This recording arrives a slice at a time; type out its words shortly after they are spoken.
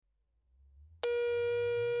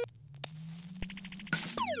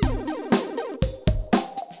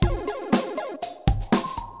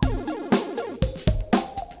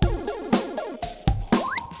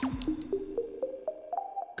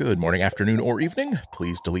Good morning, afternoon, or evening.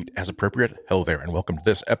 Please delete as appropriate. Hello there, and welcome to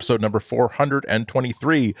this episode number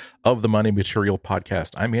 423 of the Money Material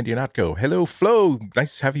Podcast. I'm Andy Ihnatko. Hello, Flo.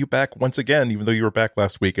 Nice to have you back once again, even though you were back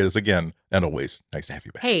last week. It is again, and always, nice to have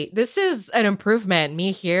you back. Hey, this is an improvement.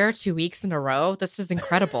 Me here 2 weeks in a row. This is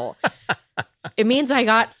incredible. It means I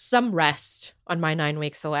got some rest on my 9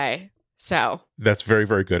 weeks away. So that's very,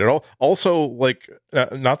 very good. And also, like,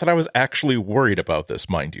 not that I was actually worried about this,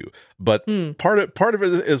 mind you, but part of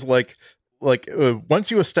it is like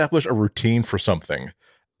once you establish a routine for something,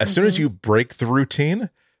 as soon as you break the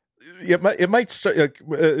routine,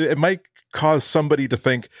 it might cause somebody to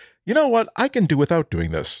think, you know what, I can do without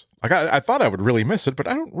doing this. Like I thought I would really miss it, but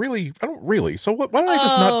I don't really. So why don't I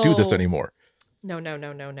just not do this anymore? No.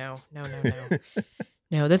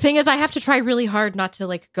 No, the thing is, I have to try really hard not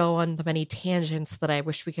to go on the many tangents that I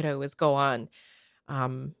wish we could always go on.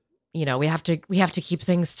 We have to keep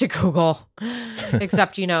things to Google.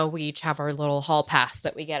 Except, we each have our little hall pass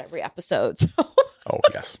that we get every episode. So, oh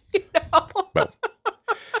yes. Well,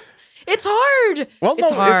 it's hard. Well,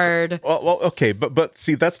 it's hard. Well, okay, but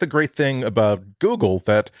see, that's the great thing about Google,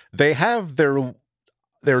 that they have their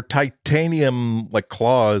titanium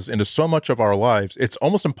claws into so much of our lives. It's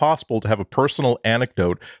almost impossible to have a personal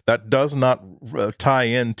anecdote that does not tie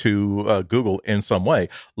into Google in some way.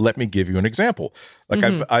 Let me give you an example.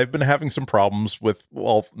 I've been having some problems with,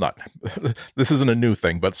 this isn't a new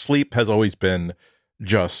thing, but sleep has always been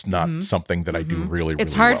just not something that I do really, really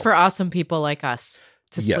It's hard well. for awesome people like us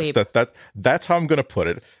to sleep. Yes, that's how I'm going to put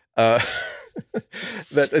it.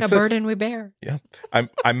 It's a burden we bear. Yeah,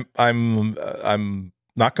 I'm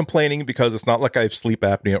not complaining, because it's not like I have sleep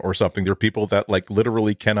apnea or something. There are people that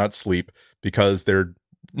literally cannot sleep because they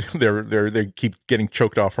keep getting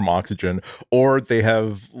choked off from oxygen, or they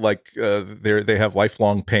have they have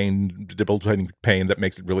lifelong pain, debilitating pain that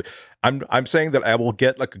makes it really. I'm saying that I will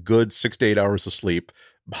get a good 6 to 8 hours of sleep.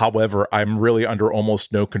 However, I'm really under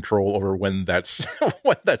almost no control over when that's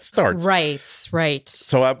when that starts. Right.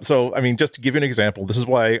 So I mean, just to give you an example, this is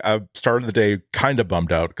why I started the day kind of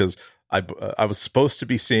bummed out, because I was supposed to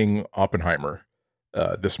be seeing Oppenheimer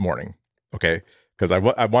this morning, okay? Because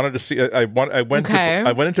I wanted to see. I went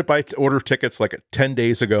in to order tickets 10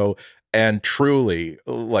 days ago, and truly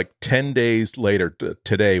 10 days later,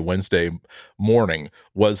 today, Wednesday morning,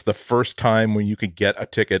 was the first time when you could get a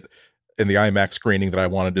ticket in the IMAX screening that I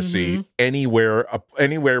wanted to see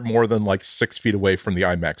anywhere more than 6 feet away from the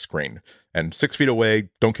IMAX screen. And 6 feet away,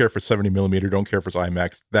 don't care if it's 70 millimeter, don't care if it's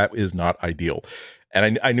IMAX. That is not ideal.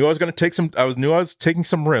 And I knew I was going to take I was taking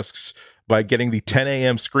some risks by getting the 10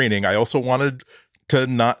 a.m. screening. I also wanted to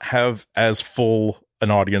not have as full an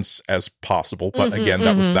audience as possible, but again,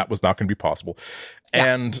 that was not going to be possible.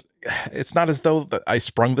 Yeah. And it's not as though that I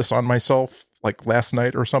sprung this on myself last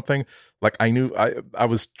night or something. I knew I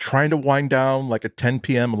was trying to wind down at 10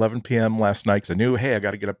 p.m., 11 p.m. last night, because I knew, hey, I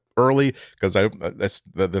got to get up early, because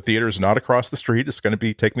the theater is not across the street. It's going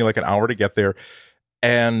to take me an hour to get there.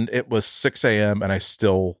 And it was 6 a.m. and I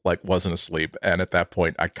still wasn't asleep. And at that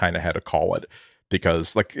point, I kind of had to call it,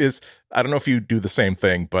 because I don't know if you do the same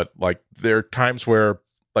thing, but there are times where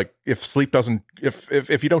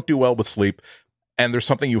if you don't do well with sleep, and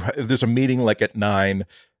there's a meeting at 9,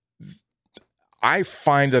 I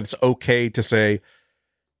find that it's okay to say,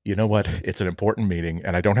 you know what, it's an important meeting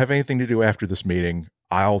and I don't have anything to do after this meeting.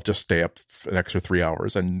 I'll just stay up an extra 3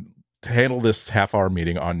 hours and handle this half-hour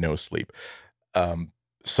meeting on no sleep.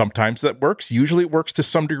 Sometimes that works. Usually it works to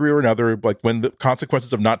some degree or another, when the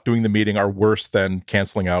consequences of not doing the meeting are worse than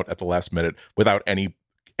canceling out at the last minute without any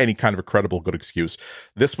kind of a credible good excuse.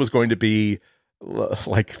 This was going to be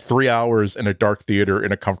 3 hours in a dark theater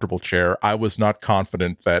in a comfortable chair. I was not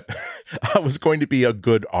confident that I was going to be a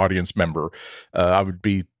good audience member. I would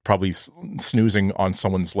be probably snoozing on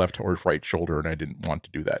someone's left or right shoulder, and I didn't want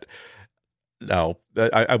to do that. Now,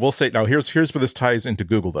 I will say, now here's where this ties into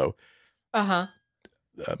Google, though.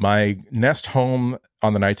 My Nest Home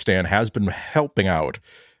on the nightstand has been helping out,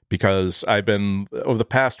 because I've been, over the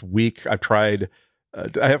past week, I've tried.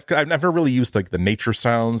 I've never really used the nature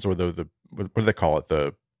sounds, or the what do they call it,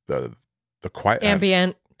 the quiet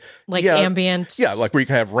ambient, ambient. Yeah, where you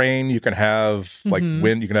can have rain, you can have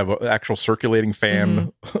wind, you can have an actual circulating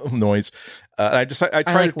fan noise. I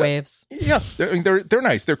tried waves. Yeah, they're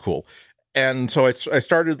nice, they're cool. And so I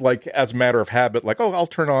started as a matter of habit, I'll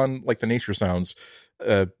turn on the nature sounds.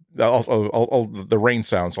 I'll the rain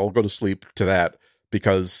sounds. I'll go to sleep to that,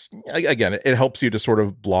 because again, it helps you to sort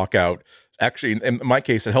of block out. Actually, in my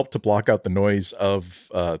case, it helped to block out the noise of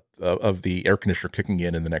the air conditioner kicking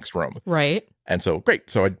in the next room. Right. And so great.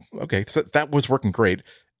 So so that was working great.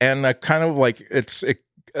 And I kind of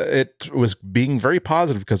it was being very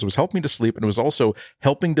positive because it was helping me to sleep, and it was also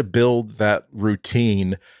helping to build that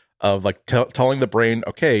routine of like telling the brain,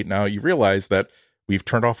 okay, now you realize that we've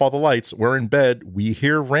turned off all the lights, we're in bed, we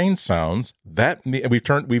hear rain sounds,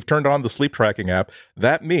 we've turned on the sleep tracking app.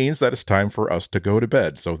 That means that it's time for us to go to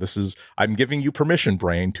bed. So I'm giving you permission,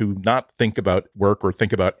 brain, to not think about work or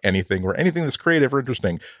think about anything that's creative or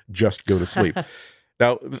interesting. Just go to sleep.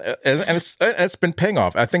 Now, and it's been paying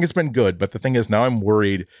off. I think it's been good, but the thing is, now I'm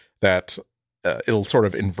worried that it'll sort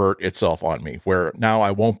of invert itself on me, where now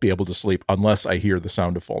I won't be able to sleep unless I hear the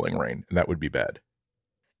sound of falling rain, and that would be bad.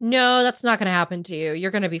 No, that's not going to happen to you. You're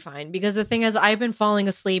going to be fine, because the thing is, I've been falling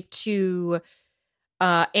asleep to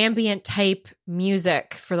ambient type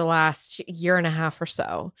music for the last year and a half or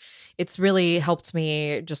so. It's really helped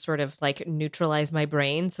me just sort of like neutralize my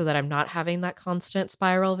brain so that I'm not having that constant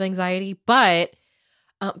spiral of anxiety. But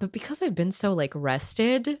because I've been so like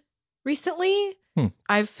rested recently,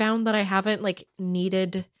 I've found that I haven't like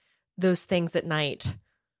needed those things at night.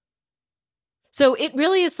 So it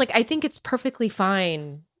really is like, I think it's perfectly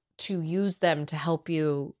fine to use them to help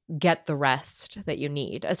you get the rest that you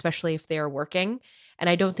need, especially if they are working. And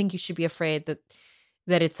I don't think you should be afraid that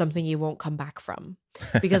it's something you won't come back from,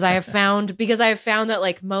 because I have found that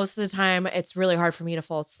like most of the time it's really hard for me to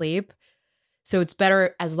fall asleep. So it's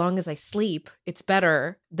better, as long as I sleep, it's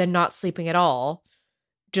better than not sleeping at all,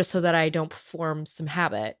 just so that I don't form some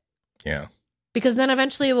habit. Yeah. Because then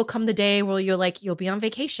eventually it will come the day where you'll be on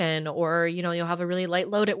vacation, or, you'll have a really light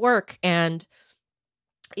load at work, and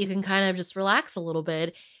you can kind of just relax a little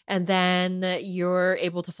bit, and then you're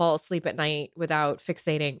able to fall asleep at night without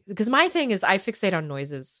fixating. Because my thing is, I fixate on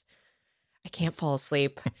noises. I can't fall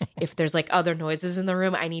asleep. If there's like other noises in the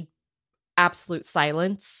room, I need absolute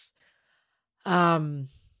silence.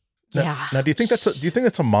 Yeah. Now, do you think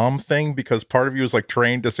that's a mom thing? Because part of you is like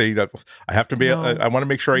trained to say that I have to be, I want to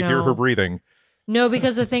make sure I hear her breathing. No,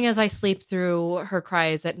 because the thing is, I sleep through her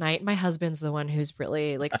cries at night. My husband's the one who's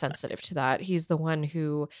really like sensitive to that. He's the one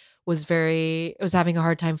who was having a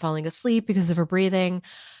hard time falling asleep because of her breathing.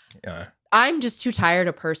 Yeah. I'm just too tired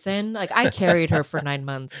a person. Like, I carried her for 9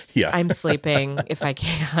 months. Yeah. I'm sleeping if I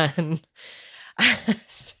can.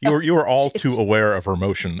 So you were all too aware of her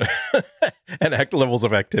motion and levels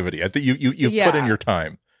of activity. I think you put in your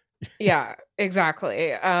time. Yeah,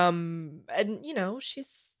 exactly. And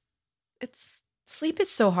sleep is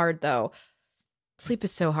so hard, though. Sleep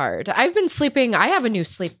is so hard. I've been sleeping. I have a new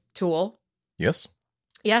sleep tool. Yes,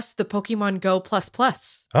 the Pokemon Go ++.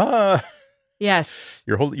 Yes.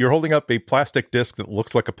 You're holding up a plastic disc that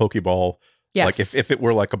looks like a Pokeball. Yes. Like if it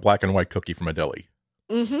were like a black and white cookie from a deli.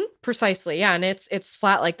 Mm-hmm. Precisely. Yeah. And it's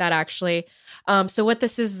flat like that, actually. So what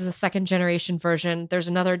this is the second generation version. There's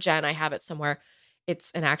another gen. I have it somewhere.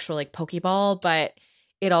 It's an actual like Pokeball, but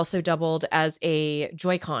it also doubled as a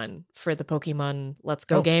Joy-Con for the Pokemon Let's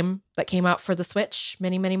Go game that came out for the Switch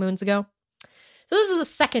many, many moons ago. So this is the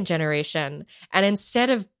second generation. And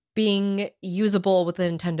instead of being usable with the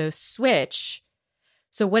Nintendo Switch,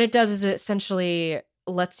 so what it does is it essentially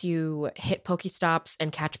lets you hit Pokestops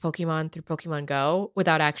and catch Pokemon through Pokemon Go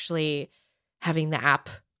without actually having the app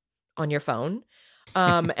on your phone.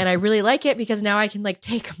 And I really like it because now I can like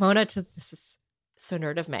take Mona to, this is so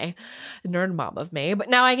nerd mom of me, but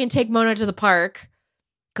now I can take Mona to the park,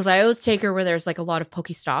 because I always take her where there's like a lot of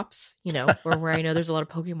Pokestops, or where I know there's a lot of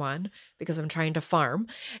Pokemon, because I'm trying to farm.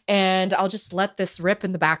 And I'll just let this rip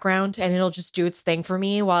in the background and it'll just do its thing for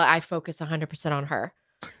me while I focus 100% on her.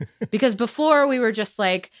 Because before we were just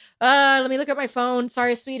like, let me look at my phone.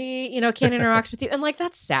 Sorry, sweetie, can't interact with you. And like,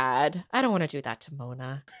 that's sad. I don't want to do that to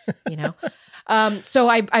Mona, So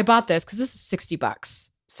I bought this because this is $60.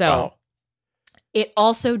 So wow. It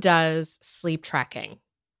also does sleep tracking.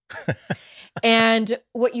 And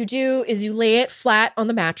what you do is you lay it flat on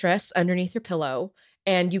the mattress underneath your pillow,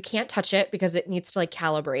 and you can't touch it because it needs to like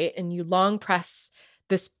calibrate, and you long press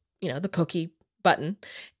this, the Poke button,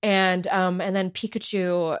 and then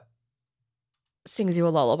Pikachu sings you a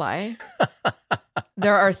lullaby.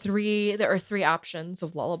 There are three options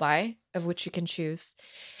of lullaby of which you can choose,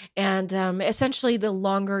 and essentially the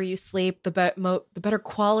longer you sleep, the better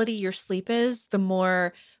quality your sleep is. The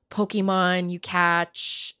more Pokemon you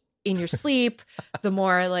catch in your sleep, the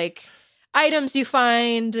more like items you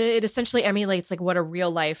find. It essentially emulates like what a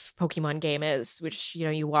real life Pokemon game is, which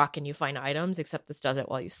you walk and you find items, except this does it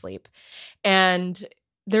while you sleep. And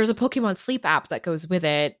there's a Pokemon sleep app that goes with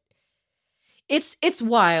it. It's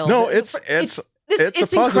wild. No, it's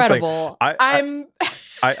incredible. I'm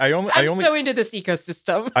I only so into this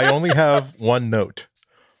ecosystem. I only have one note.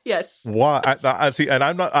 Yes. Why? I see, and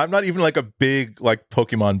I'm not even like a big like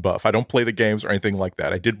Pokemon buff. I don't play the games or anything like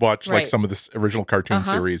that. I did watch like Right. some of this original cartoon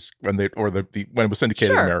series when they or the when it was syndicated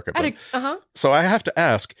in Sure. America. But, Uh-huh. so I have to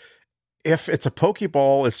ask, if it's a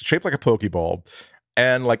Pokeball, it's shaped like a Pokeball,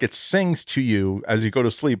 and like it sings to you as you go to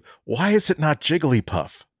sleep, why is it not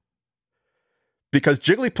Jigglypuff? Because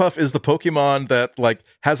Jigglypuff is the Pokemon that like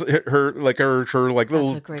has her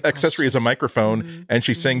little accessory as a microphone, and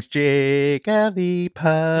she sings Jigglypuff,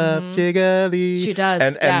 Jiggly. She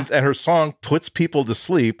does, and her song puts people to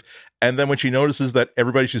sleep. And then when she notices that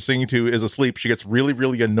everybody she's singing to is asleep, she gets really,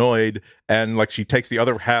 really annoyed, and like she takes the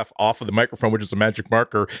other half off of the microphone, which is a magic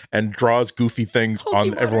marker, and draws goofy things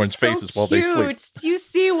on everyone's faces while they sleep. Do you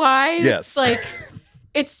see why? Yes, like.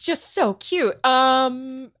 It's just so cute.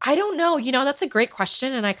 I don't know. That's a great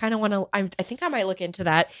question. And I kind of want to, I think I might look into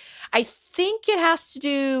that. I think it has to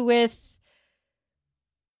do with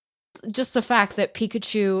just the fact that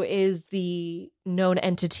Pikachu is the known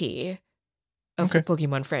entity of the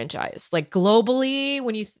Pokemon franchise. Like globally,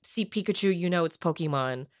 when you see Pikachu, it's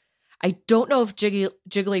Pokemon. I don't know if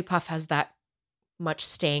Jigglypuff has that much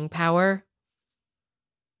staying power.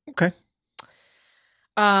 Okay.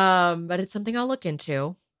 But it's something I'll look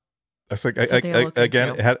into. That's like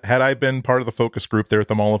again, had I been part of the focus group there at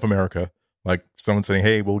the Mall of America, like someone saying,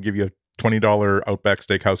 "Hey, we'll give you a $20 Outback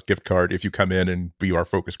Steakhouse gift card if you come in and be our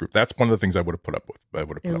focus group." That's one of the things I would have put up with.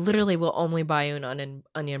 It literally will only buy you an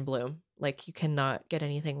onion bloom. Like you cannot get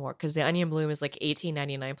anything more because the onion bloom is like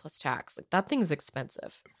 $18.99 plus tax. Like that thing's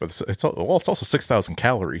expensive. But it's also 6,000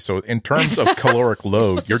 calories. So in terms of caloric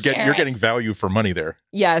load, you're getting value for money there.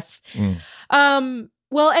 Yes.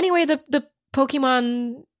 Well, anyway, the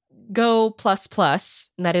Pokemon Go Plus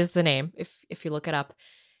Plus, and that is the name. If you look it up,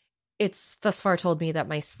 it's thus far told me that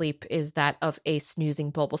my sleep is that of a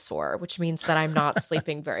snoozing Bulbasaur, which means that I'm not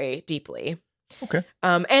sleeping very deeply. Okay.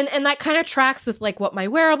 And that kind of tracks with like what my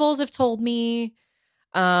wearables have told me.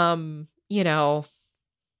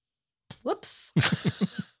 Whoops.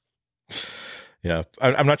 Yeah,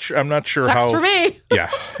 I'm not sure. I'm not sure Sucks how. for me. Yeah,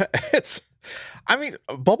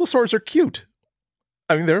 Bulbasaurs are cute.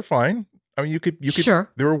 I mean, they're fine. I mean, you could.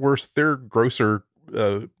 Sure. There are worse. There are grosser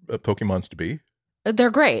Pokemons to be. They're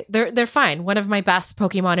great. They're fine. One of my best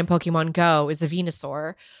Pokemon in Pokemon Go is a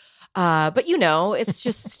Venusaur. But it's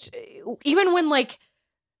just even when like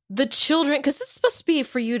the children, because this is supposed to be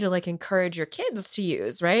for you to like encourage your kids to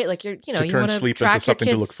use, right? Like you turn want to sleep track into something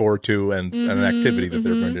your to kids. look forward to and an activity that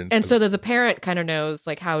they're going to. And so that the parent kind of knows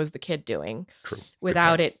like how is the kid doing, True.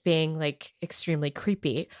 without it being like extremely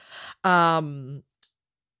creepy.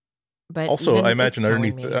 But also, I imagine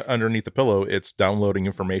underneath the pillow, it's downloading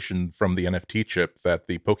information from the NFT chip that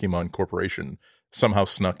the Pokemon Corporation somehow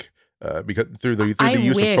snuck because through the use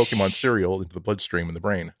of Pokemon cereal into the bloodstream in the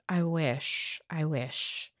brain. I wish.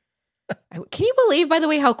 Can you believe, by the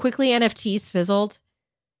way, how quickly NFTs fizzled?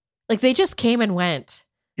 Like they just came and went.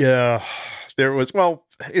 Yeah, there was. Well,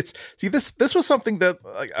 this was something that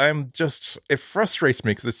like, it frustrates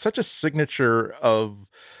me because it's such a signature of.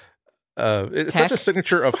 It's such a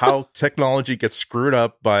signature of how technology gets screwed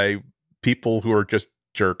up by people who are just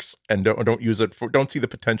jerks and don't use it don't see the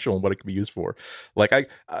potential in what it can be used for. Like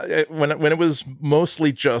when it was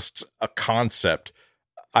mostly just a concept,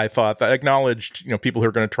 I thought that acknowledged people who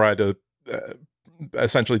are going to try to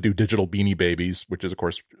essentially do digital Beanie Babies, which is of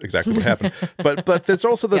course exactly what happened. but there's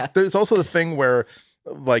also the thing where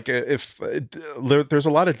like if there's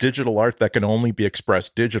a lot of digital art that can only be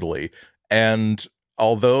expressed digitally, and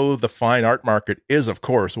although the fine art market is, of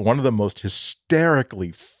course, one of the most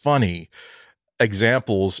hysterically funny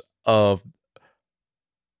examples of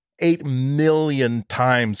 8 million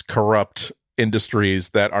times corrupt industries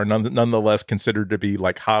that are nonetheless considered to be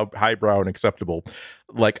like highbrow and acceptable.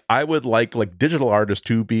 Like I would like digital artists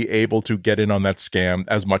to be able to get in on that scam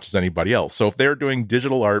as much as anybody else. So if they're doing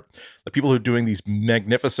digital art, the people who are doing these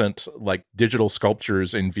magnificent like digital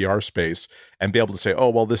sculptures in VR space and be able to say, oh,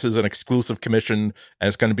 well, this is an exclusive commission and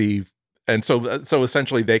it's going to be. And so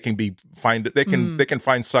essentially they can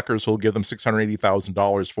find suckers who'll give them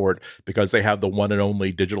 $680,000 for it because they have the one and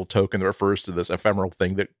only digital token that refers to this ephemeral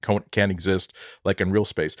thing that can't exist like in real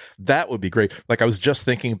space. That would be great. Like I was just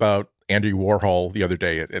thinking about Andy Warhol the other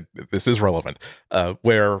day. This is relevant,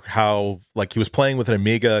 where how like he was playing with an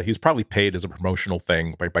Amiga. He's probably paid as a promotional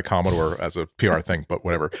thing by Commodore as a PR thing, but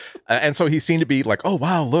whatever. And so he seemed to be like, oh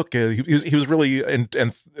wow, look, he was really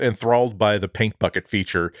enthralled by the paint bucket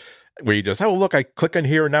feature. Where you just, oh, look, I click on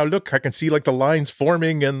here and now look, I can see like the lines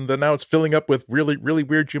forming and then now it's filling up with really, really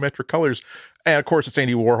weird geometric colors. And of course, it's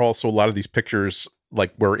Andy Warhol. So a lot of these pictures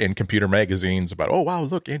like were in computer magazines about, oh wow,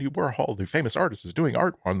 look, Andy Warhol, the famous artist, is doing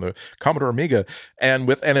art on the Commodore Amiga. And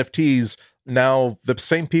with NFTs, now the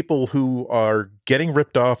same people who are getting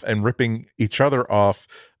ripped off and ripping each other off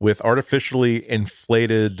with artificially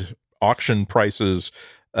inflated auction prices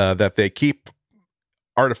that they keep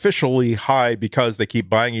artificially high because they keep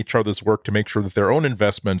buying each other's work to make sure that their own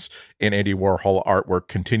investments in Andy Warhol artwork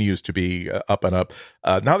continues to be up and up.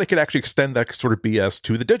 Now they can actually extend that sort of BS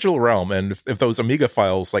to the digital realm, and if those Amiga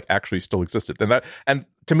files like actually still existed, and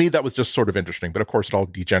to me that was just sort of interesting. But of course, it all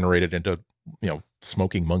degenerated into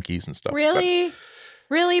smoking monkeys and stuff.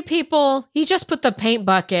 Really, people. He just put the paint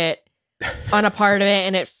bucket on a part of it,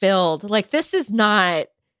 and it filled. Like this is not.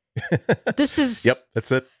 This is. Yep,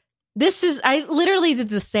 that's it. I literally did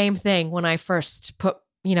the same thing when I first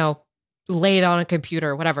laid on a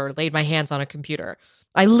computer, laid my hands on a computer.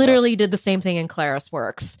 I literally did the same thing in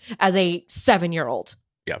ClarisWorks as a 7-year-old.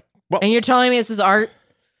 Yeah. Well, and you're telling me this is art?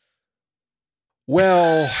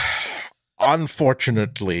 Well,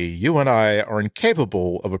 unfortunately, you and I are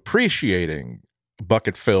incapable of appreciating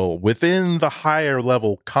bucket fill within the higher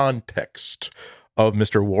level context of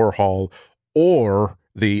Mr. Warhol or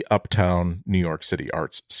the uptown New York City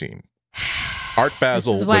arts scene. Art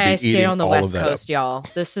Basel. This is why I stayed on the West Coast, y'all.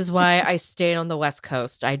 This is why I stayed on the West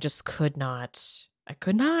Coast. I just could not. I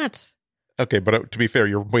could not. Okay, but to be fair,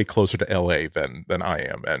 you're way closer to LA than I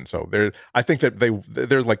am, and so I think that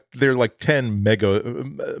they're like 10 mega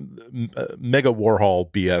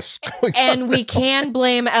Warhol BS going and on we now. can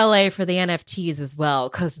blame LA for the NFTs as well,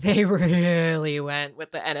 because they really went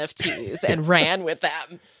with the NFTs and ran with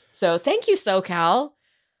them. So thank you, SoCal.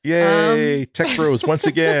 Yay, Tech Bros once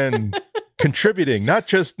again contributing, not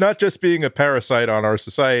just being a parasite on our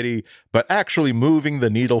society, but actually moving the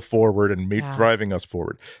needle forward and driving us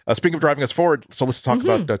forward. Speaking of driving us forward, so let's talk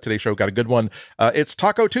about today's show. Got a good one. It's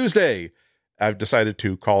Taco Tuesday. I've decided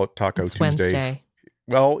to call it Taco Tuesday. Wednesday.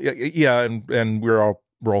 Well, yeah, and we're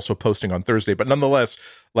also posting on Thursday, but nonetheless,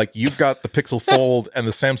 like you've got the Pixel Fold and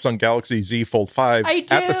the Samsung Galaxy Z Fold 5 at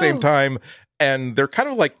the same time, and they're kind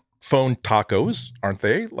of like phone tacos, aren't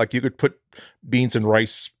they? Like you could put beans and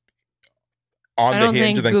rice on the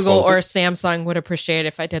hinge and then Google close or it. Samsung would appreciate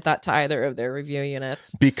if I did that to either of their review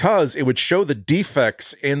units, because it would show the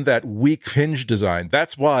defects in that weak hinge design.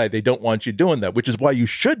 That's why they don't want you doing that, which is why you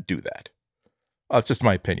should do that. That's just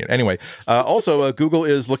my opinion. Anyway, also Google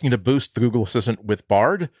is looking to boost the Google Assistant with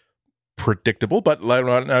Bard. Predictable, but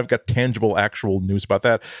I've got tangible, actual news about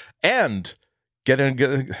that. And get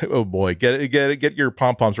your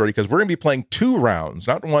pom-poms ready, because we're going to be playing 2 rounds,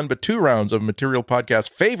 not one, but 2 rounds of Material Podcast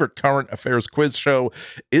favorite current affairs quiz show.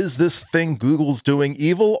 Is this thing Google's doing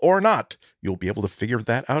evil or not? You'll be able to figure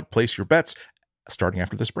that out. Place your bets starting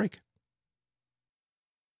after this break.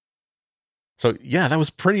 So yeah, I was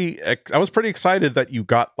pretty excited that you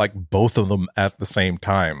got like both of them at the same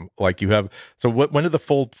time. Like you have, so when did the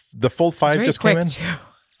Fold 5 just came in? Too.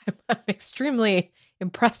 I'm extremely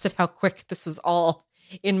impressed at how quick this was all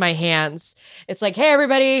in my hands. It's like, hey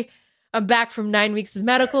everybody, I'm back from 9 weeks of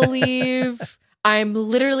medical leave. I'm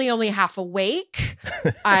literally only half awake.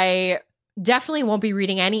 I definitely won't be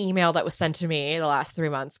reading any email that was sent to me the last 3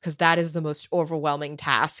 months, because that is the most overwhelming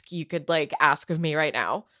task you could like ask of me right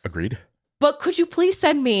now. Agreed. But could you please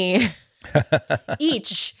send me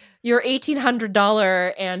each your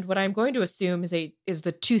 $1,800 and what I'm going to assume is the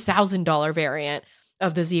 $2,000 variant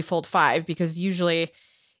of the Z Fold 5, because usually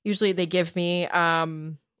they give me a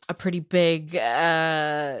pretty big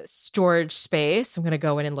storage space. I'm going to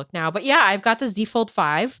go in and look now. But yeah, I've got the Z Fold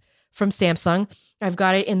 5 from Samsung. I've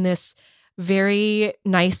got it in this very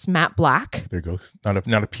nice matte black. There goes. Not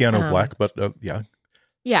a piano black, but yeah.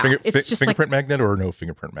 Yeah, it's just fingerprint magnet or no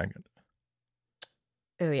fingerprint magnet.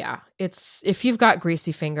 Oh yeah, it's if you've got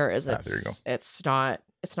greasy fingers, there you go. it's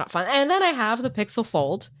not fun. And then I have the Pixel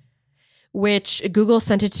Fold, which Google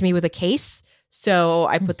sent it to me with a case, so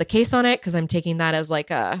I put the case on it because I'm taking that as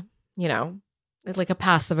like a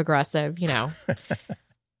passive aggressive,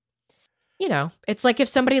 it's like if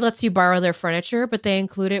somebody lets you borrow their furniture, but they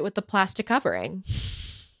include it with the plastic covering.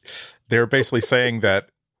 They're basically saying that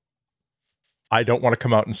I don't want to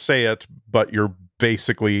come out and say it, but you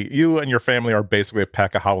and your family are basically a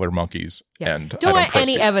pack of howler monkeys. Yeah. And don't want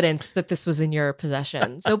any evidence that this was in your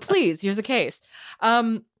possession. So please, here's a case.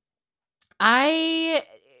 I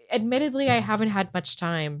haven't had much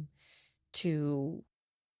time to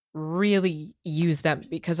really use them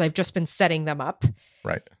because I've just been setting them up.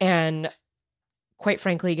 Right. And quite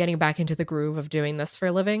frankly, getting back into the groove of doing this for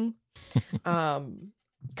a living.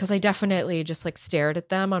 Because I definitely just like stared at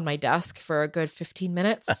them on my desk for a good 15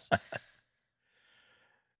 minutes.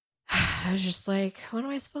 I was just like, what am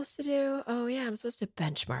I supposed to do? Oh yeah, I'm supposed to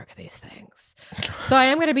benchmark these things. So I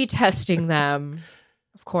am going to be testing them,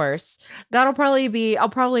 of course. I'll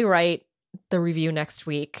probably write the review next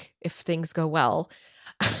week if things go well.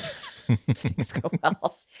 If things go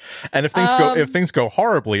well. And if things go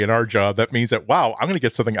horribly in our job, that means that, wow, I'm going to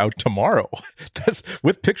get something out tomorrow. That's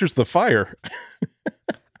with pictures of the fire.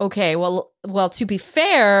 Okay, well, to be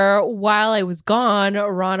fair, while I was gone,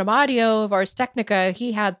 Ron Amadio of Ars Technica,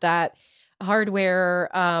 he had that hardware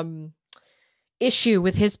issue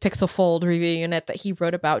with his Pixel Fold review unit that he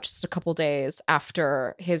wrote about just a couple days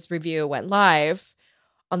after his review went live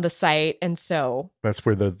on the site. And so that's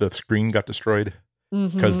where the screen got destroyed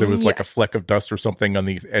because there was like a fleck of dust or something on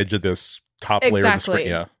the edge of this top layer of the screen.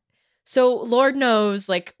 Yeah. So Lord knows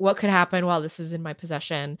like what could happen while this is in my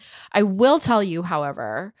possession. I will tell you,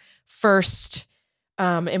 however, first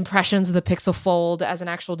impressions of the Pixel Fold as an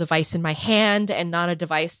actual device in my hand and not a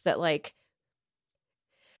device that like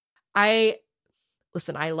I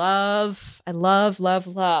love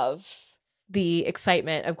the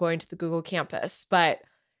excitement of going to the Google campus, but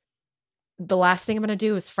the last thing I'm going to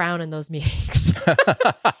do is frown in those meetings.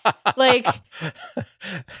 Like,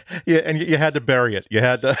 yeah, and you had to bury it. You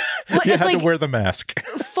had to, to wear the mask.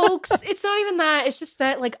 Folks, it's not even that. It's just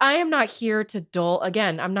that, like, I am not here to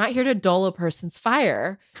I'm not here to dull a person's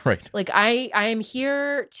fire. Right. Like, I am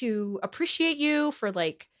here to appreciate you for,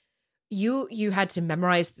 like, you had to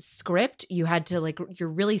memorize the script. You had to, like, you're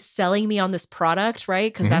really selling me on this product,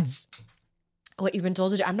 right? Because that's what you've been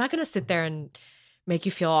told to do. I'm not going to sit there and make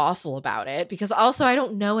you feel awful about it because also I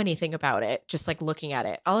don't know anything about it. Just like looking at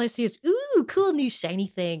it, all I see is, ooh, cool new shiny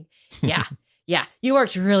thing. Yeah. Yeah. You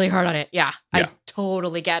worked really hard on it. Yeah. I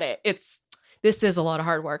totally get it. This is a lot of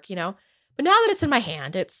hard work, you know, but now that it's in my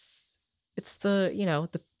hand, it's the, you know,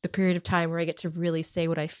 the period of time where I get to really say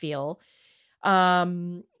what I feel.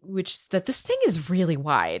 Which is that this thing is really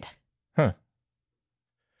wide. Huh.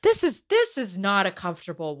 This is not a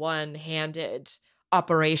comfortable one-handed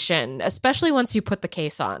operation, especially once you put the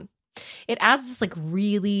case on. It adds this like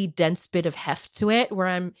really dense bit of heft to it where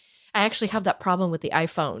I actually have that problem with the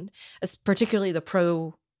iPhone, particularly the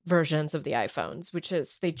Pro versions of the iPhones, which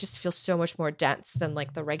is they just feel so much more dense than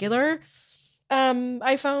like the regular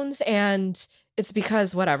iPhones. And it's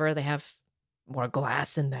because whatever, they have more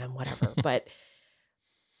glass in them, whatever. But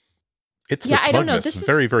it's the smugness. I don't know. This is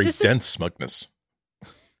very, very dense smugness.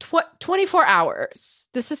 24 hours.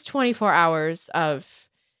 This is 24 hours of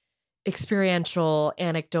experiential,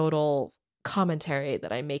 anecdotal commentary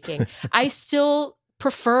that I'm making. I still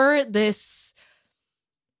prefer this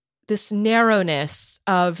narrowness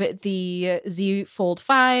of the Z Fold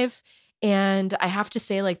 5, and I have to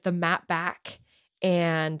say, like, the matte back,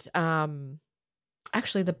 and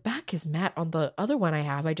actually the back is matte on the other one I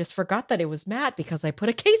have. I just forgot that it was matte because I put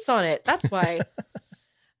a case on it. That's why.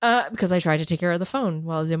 Because I tried to take care of the phone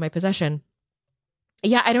while it was in my possession.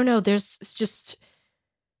 Yeah, I don't know. There's just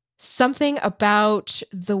something about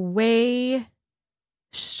the way.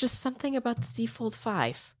 It's just something about the Z Fold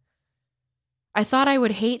 5. I thought I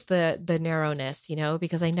would hate the narrowness, you know,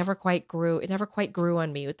 because it never quite grew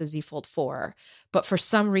on me with the Z Fold 4. But for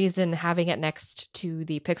some reason, having it next to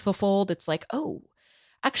the Pixel Fold, it's like, oh,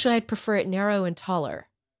 actually, I'd prefer it narrow and taller.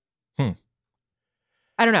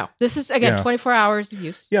 I don't know. This is, again, 24 hours of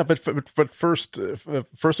use. Yeah, but first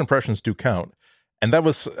impressions do count. And that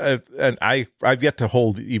was, and I've yet to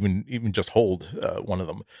hold, even just hold one of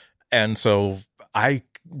them. And so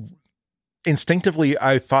instinctively,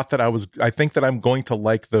 I think that I'm going to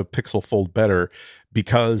like the Pixel Fold better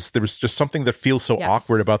because there was just something that feels so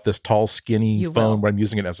awkward about this tall, skinny phone when I'm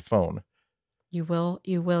using it as a phone. You will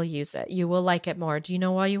use it. You will like it more. Do you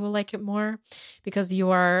know why you will like it more? Because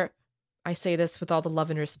you are, I say this with all the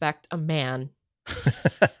love and respect, a man.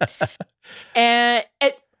 And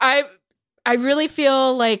I really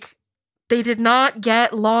feel like they did not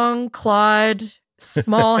get long-clawed,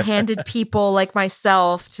 small-handed people like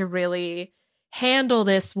myself to really handle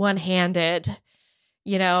this one-handed,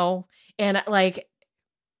 you know? And like,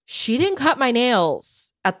 she didn't cut my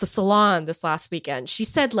nails at the salon this last weekend. She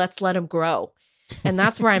said, let's let them grow. And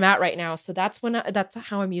that's where I'm at right now. So that's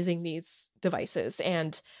how I'm using these devices.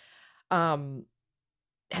 And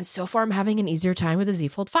so far I'm having an easier time with the Z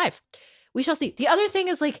Fold 5. We shall see. The other thing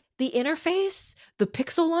is like the interface, the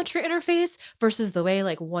Pixel Launcher interface versus the way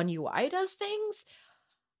like One UI does things.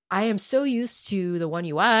 I am so used to the One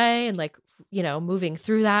UI and like, you know, moving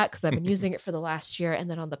through that because I've been using it for the last year. And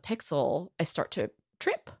then on the Pixel, I start to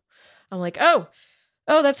trip. I'm like, oh,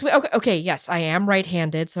 that's okay. Yes, I am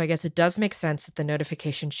right-handed, so I guess it does make sense that the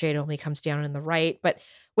notification shade only comes down in the right. But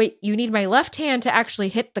wait, you need my left hand to actually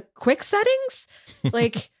hit the quick settings?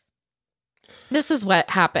 Like, this is what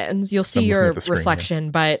happens. You'll see I'm looking your at the screen,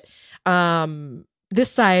 reflection, but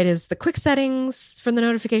this side is the quick settings from the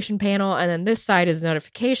notification panel, and then this side is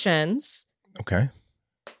notifications. Okay.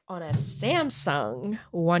 On a Samsung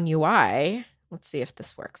One UI. Let's see if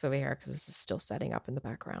this works over here because this is still setting up in the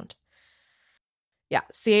background. Yeah,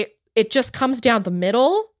 see, it just comes down the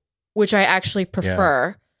middle, which I actually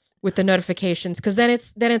prefer with the notifications because then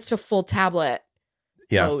it's a full tablet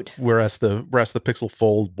mode. Whereas the Pixel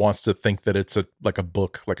Fold wants to think that it's like a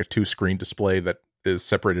book, like a 2-screen display that is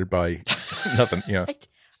separated by nothing. Yeah.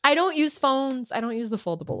 I don't use phones. I don't use the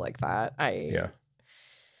foldable like that.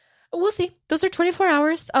 We'll see. Those are 24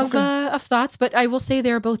 hours of thoughts, but I will say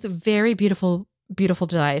they're both very beautiful, beautiful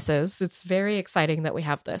devices. It's very exciting that we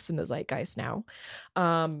have this in the zeitgeist now.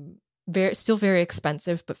 Still very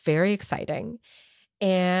expensive, but very exciting.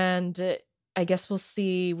 And I guess we'll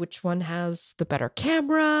see which one has the better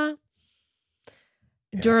camera.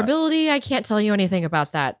 Durability, I can't tell you anything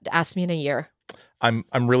about that. Ask me in a year. I'm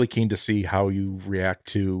really keen to see how you react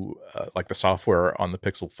to like the software on the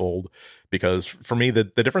Pixel Fold, because for me the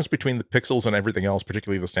difference between the Pixels and everything else,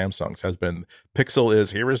 particularly the Samsungs, has been Pixel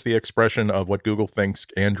is here is the expression of what Google thinks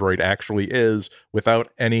Android actually is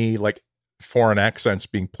without any like foreign accents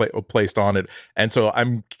being placed on it. And so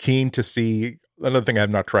I'm keen to see. Another thing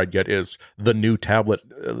I've not tried yet is the new tablet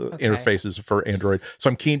interfaces for Android.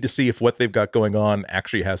 So I'm keen to see if what they've got going on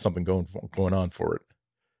actually has something going on for it.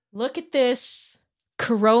 Look at this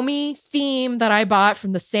Kuromi theme that I bought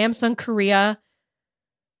from the Samsung Korea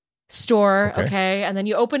store. Okay. And then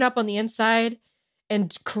you open up on the inside, and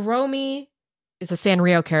Kuromi is a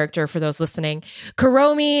Sanrio character for those listening.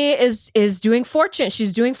 Kuromi is doing fortune.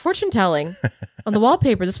 She's doing fortune telling on the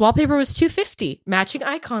wallpaper. This wallpaper was $250, matching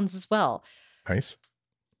icons as well. Nice.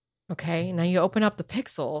 Okay. Now you open up the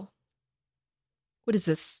Pixel. What is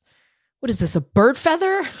this? A bird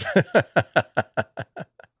feather?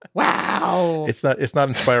 Wow. It's not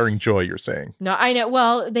inspiring joy, you're saying. No, I know.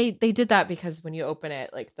 Well, they did that because when you open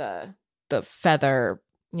it, like the feather,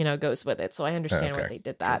 goes with it. So I understand why they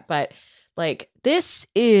did that. But like this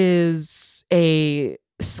is a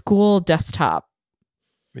school desktop.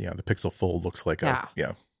 Yeah, the Pixel Fold looks like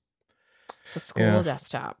it's a school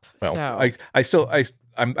desktop. Well, so.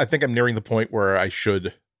 I think I'm nearing the point where I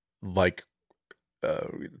should like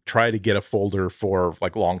try to get a folder for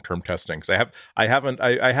like long-term testing, because I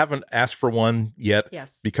haven't asked for one yet.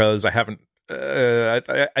 Yes. Because I haven't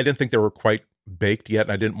I didn't think they were quite baked yet,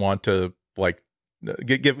 and I didn't want to like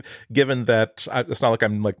given that it's not like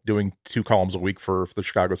I'm like doing 2 columns a week for the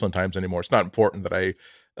Chicago Sun-Times anymore. It's not important that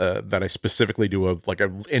I specifically do a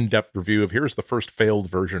in-depth review of here's the first failed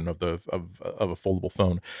version of a foldable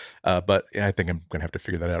phone. But I think I'm gonna have to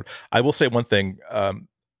figure that out. I will say one thing.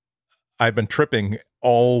 I've been tripping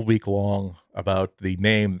all week long about the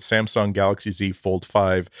name Samsung Galaxy Z Fold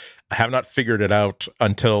 5. I have not figured it out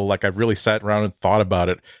until like I've really sat around and thought about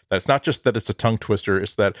it. That it's not just that it's a tongue twister.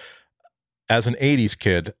 It's that as an 80s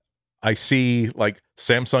kid, I see like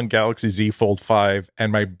Samsung Galaxy Z Fold 5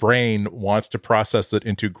 and my brain wants to process it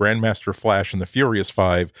into Grandmaster Flash and the Furious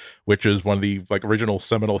 5, which is one of the like original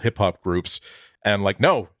seminal hip hop groups. And like,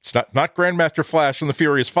 no, it's not Grandmaster Flash and the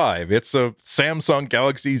Furious 5. It's a Samsung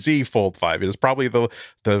Galaxy Z Fold 5. It is probably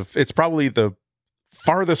it's probably the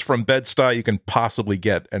farthest from Bed-Stuy you can possibly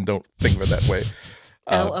get, and don't think of it that way.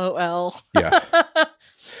 LOL. Yeah.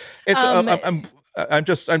 It's I'm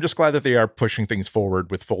just glad that they are pushing things forward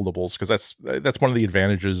with foldables, because that's one of the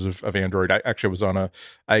advantages of Android. I actually was on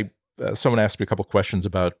someone asked me a couple questions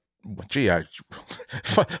about,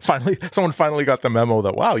 someone finally got the memo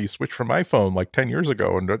that, wow, you switched from iPhone like 10 years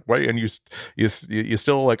ago, and you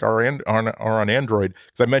still like are on Android.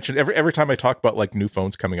 Because I mentioned every time I talk about like new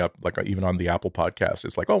phones coming up, like even on the Apple podcast,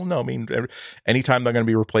 it's like, oh no, I mean, anytime they're going to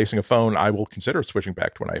be replacing a phone, I will consider switching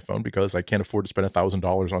back to an iPhone, because I can't afford to spend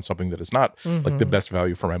 $1,000 on something that is not like the best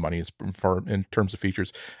value for my money in terms of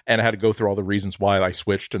features. And I had to go through all the reasons why I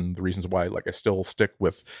switched and the reasons why like I still stick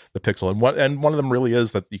with the Pixel. And one of them really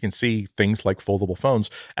is that you can see things like foldable phones.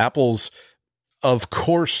 Apple's, of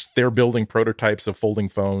course, they're building prototypes of folding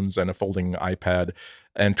phones and a folding iPad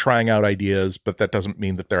and trying out ideas, but that doesn't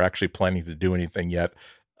mean that they're actually planning to do anything yet.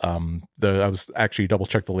 I was actually double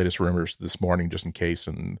checked the latest rumors this morning just in case,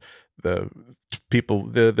 and the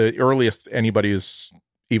earliest anybody is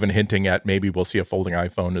even hinting at maybe we'll see a folding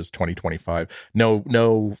iPhone is 2025.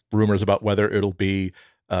 No rumors about whether it'll be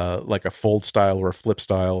like a fold style or a flip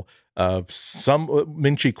style. Some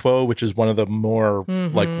Ming Chi Kuo, which is one of the more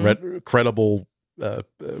like credible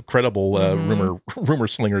credible rumor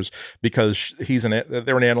slingers, because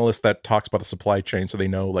they're an analyst that talks about the supply chain, so they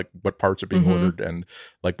know like what parts are being ordered and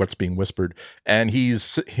like what's being whispered. And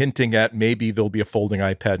he's hinting at maybe there'll be a folding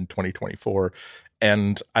iPad in 2024.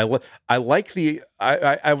 And I like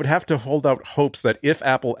I would have to hold out hopes that if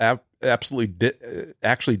Apple actually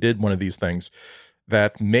did one of these things,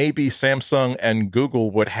 that maybe Samsung and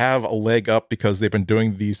Google would have a leg up, because they've been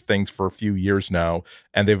doing these things for a few years now,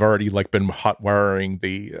 and they've already like been hotwiring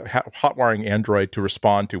Android to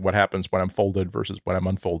respond to what happens when I'm folded versus when I'm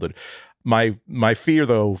unfolded. My fear,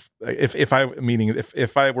 though, if I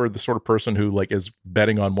were the sort of person who like is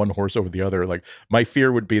betting on one horse over the other, like my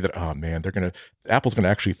fear would be that, oh man, Apple's gonna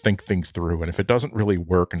actually think things through, and if it doesn't really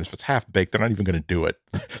work, and if it's half baked, they're not even gonna do it.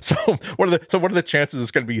 So what are the chances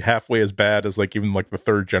it's gonna be halfway as bad as like even like the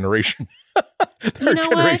third generation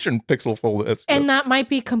Pixel Fold is? And that might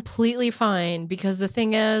be completely fine, because the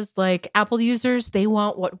thing is, like, Apple users, they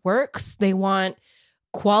want what works. They want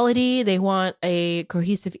quality. They want a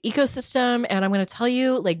cohesive ecosystem. And I'm going to tell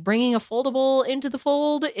you, like, bringing a foldable into the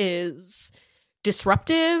fold is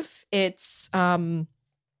disruptive. It's not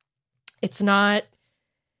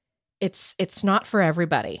for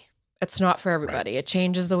everybody. It's not for everybody. Right. It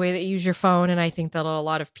changes the way that you use your phone. And I think that a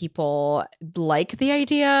lot of people like the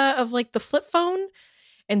idea of like the flip phone.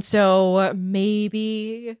 And so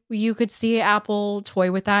maybe you could see Apple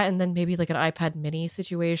toy with that, and then maybe like an iPad mini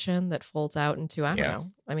situation that folds out into, I don't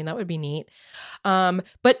know. I mean, that would be neat.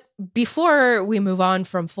 But before we move on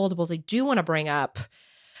from foldables, I do want to bring up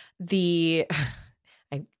the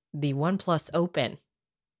OnePlus Open.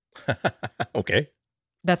 Okay.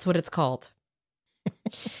 That's what it's called.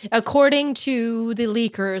 According to the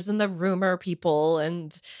leakers and the rumor people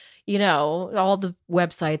and, you know, all the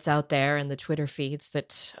websites out there and the Twitter feeds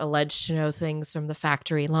that allege to know things from the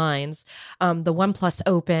factory lines, the OnePlus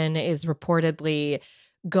Open is reportedly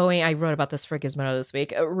going, I wrote about this for Gizmodo this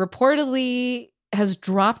week, reportedly has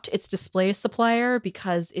dropped its display supplier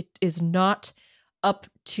because it is not up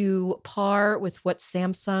to par with what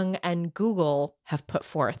Samsung and Google have put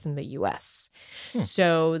forth in the US.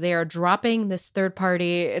 So they are dropping this third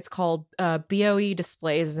party. It's called BOE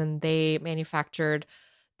Displays, and they manufactured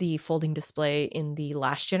the folding display in the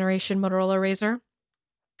last generation Motorola Razr,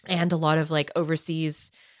 and a lot of like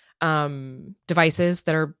overseas devices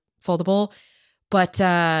that are foldable. But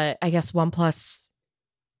I guess OnePlus,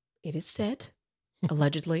 it is said,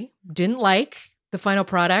 allegedly, didn't like the final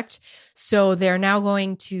product. So they're now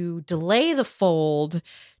going to delay the fold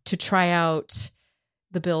to try out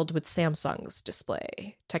the build with Samsung's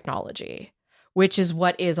display technology, which is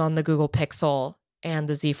what is on the Google Pixel and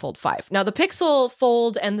the Z Fold 5. Now, the Pixel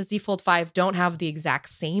Fold and the Z Fold 5 don't have the exact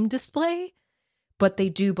same display, but they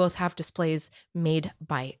do both have displays made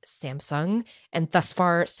by Samsung. And thus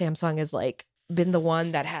far, Samsung has like been the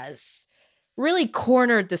one that has really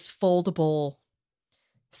cornered this foldable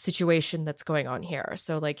situation that's going on here.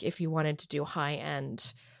 So like if you wanted to do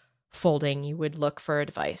high-end folding, you would look for a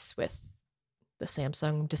device with the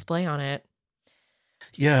Samsung display on it.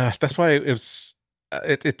 Yeah, that's why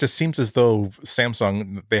it just seems as though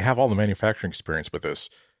Samsung, they have all the manufacturing experience with this.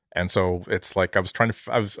 And so it's like I've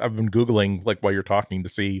been Googling like while you're talking to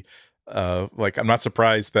see like I'm not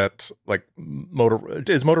surprised that like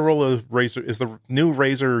Motorola Razr, is the new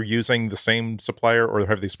Razr using the same supplier, or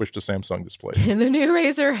have they switched to Samsung displays? The new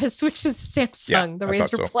Razr has switched to Samsung, the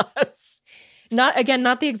Razr Plus.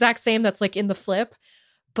 Not the exact same that's like in the flip,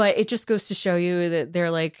 but it just goes to show you that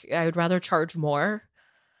they're like, I would rather charge more,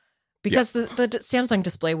 because the Samsung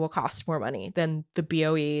display will cost more money than the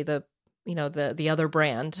BOE, the other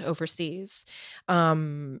brand overseas.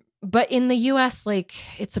 But in the US, like,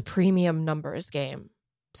 it's a premium numbers game.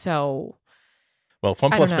 So, well, if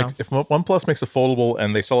OnePlus makes a foldable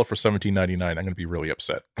and they sell it for $17.99, I'm going to be really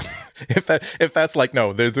upset. if that's like,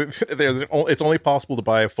 no, it's only possible to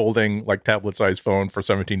buy a folding like tablet sized phone for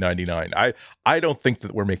 $17.99. I don't think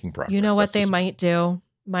that we're making progress. You know what they might do?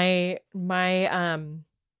 My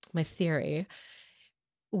theory,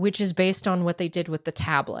 which is based on what they did with the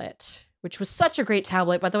tablet, which was such a great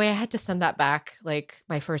tablet. By the way, I had to send that back like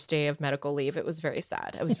my first day of medical leave. It was very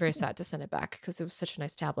sad. I was very sad to send it back because it was such a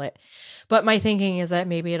nice tablet. But my thinking is that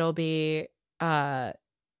maybe it'll be less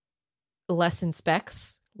in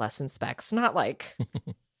specs, not like,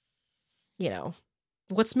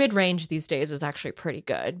 what's mid-range these days is actually pretty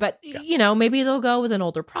good. But, maybe they'll go with an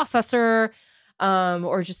older processor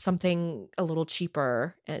or just something a little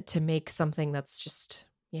cheaper to make something that's just,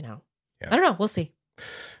 I don't know. We'll see.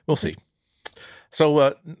 We'll see.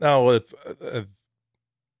 So now we're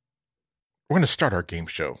going to start our game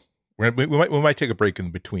show We might take a break in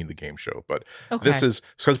between the game show, but Okay. this is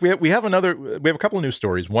because we have a couple of news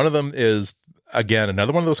stories. One of them is, again,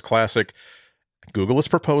 another one of those classic. Google is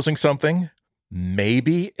proposing something.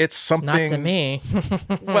 Maybe it's something. Not to me.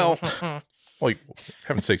 Well, for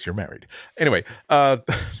heaven's sakes, you're married. Anyway, I'm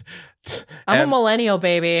a millennial,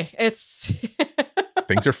 baby. It's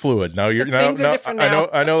things are fluid now. Things are different now.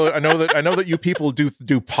 I know that you people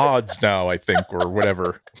do pods now, I think, or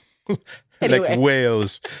whatever. Anyway. Like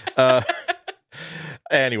whales.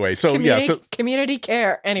 Anyway, so community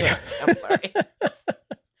care. Anyway, I'm sorry.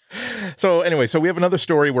 So anyway, so we have another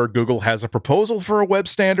story where Google has a proposal for a web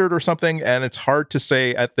standard or something, and it's hard to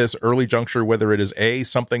say at this early juncture whether it is A,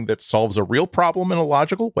 something that solves a real problem in a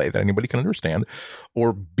logical way that anybody can understand,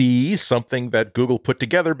 or B, something that Google put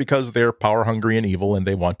together because they're power hungry and evil and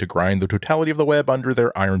they want to grind the totality of the web under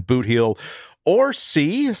their iron boot heel, or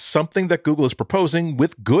C, something that Google is proposing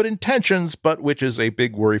with good intentions, but which is a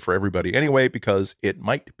big worry for everybody anyway, because it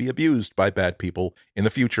might be abused by bad people in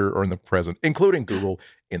the future or in the present, including Google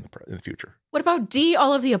in the future. What about D,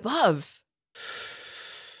 all of the above?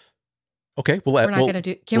 Okay, We're not going to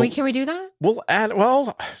do. Can we do that? We'll add.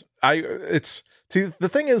 Well, the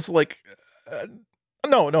thing is like.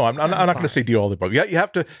 No, I'm not going to say do all the above. You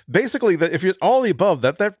have to basically that if it's all the above,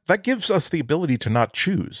 that gives us the ability to not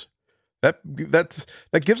choose. That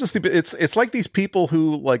gives us it's like these people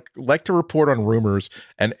who like to report on rumors,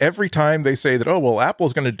 and every time they say that, oh well,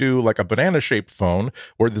 Apple's going to do like a banana shaped phone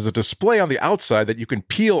where there's a display on the outside that you can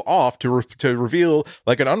peel off to reveal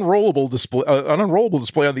like an unrollable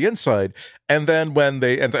display on the inside, and then when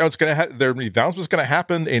it's going to their announcement's going to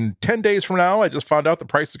happen in 10 days from now. I just found out the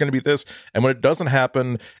price is going to be this, and when it doesn't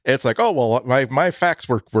happen, it's like, oh well, my facts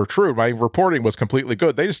were true, my reporting was completely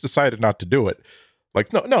good. They just decided not to do it.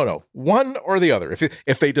 Like no, one or the other.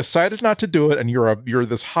 If they decided not to do it, and you're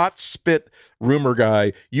this hot spit rumor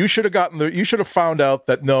guy, you should have found out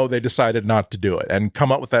that no, they decided not to do it, and come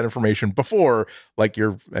up with that information before. Like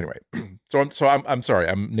anyway. So I'm sorry,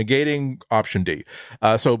 I'm negating option D.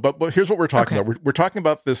 But here's what we're talking about. We're talking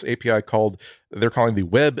about this API they're calling the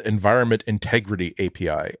Web Environment Integrity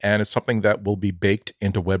API, and it's something that will be baked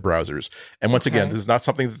into web browsers. And once again, this is not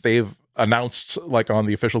something that they've announced like on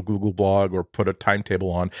the official Google blog or put a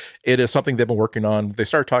timetable on. It is something they've been working on. They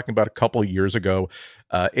started talking about a couple of years ago.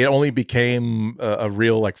 It only became a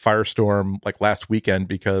real like firestorm like last weekend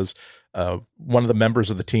because one of the members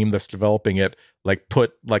of the team that's developing it like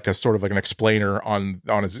put like a sort of like an explainer on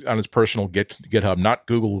his personal GitHub, not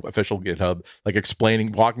Google official GitHub, like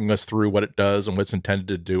walking us through what it does and what it's intended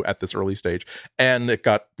to do at this early stage. And it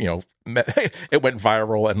got, it went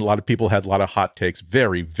viral, and a lot of people had a lot of hot takes,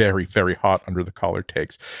 very, very, very hot under the collar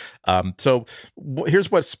takes. So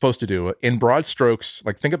here's what it's supposed to do in broad strokes.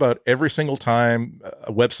 Like think about every single time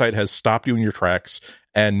a website has stopped you in your tracks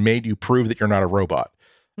and made you prove that you're not a robot.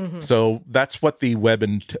 Mm-hmm. So that's what the Web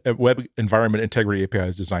Environment Integrity API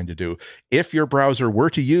is designed to do. If your browser were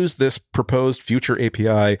to use this proposed future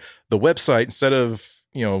API, the website, instead of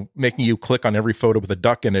making you click on every photo with a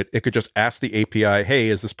duck in it, it could just ask the API, hey,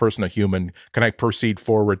 is this person a human? Can I proceed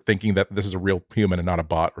forward thinking that this is a real human and not a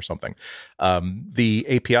bot or something? The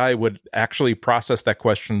API would actually process that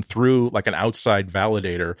question through like an outside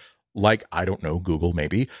validator, like, I don't know, Google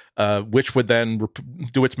maybe, which would then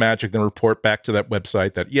do its magic, then report back to that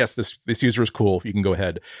website that, yes, this user is cool, you can go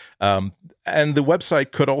ahead. And the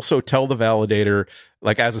website could also tell the validator,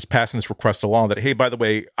 like as it's passing this request along, that, hey, by the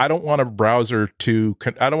way, I don't want a browser to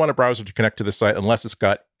connect to the site unless it's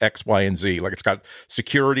got X, Y, and Z. Like it's got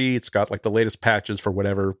security, it's got like the latest patches for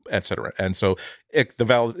whatever, etc. And so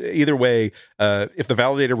either way, if the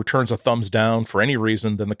validator returns a thumbs down for any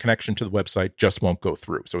reason, then the connection to the website just won't go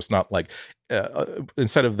through. So it's not like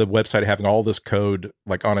instead of the website having all this code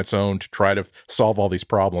like on its own to try to solve all these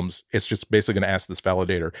problems, it's just basically going to ask this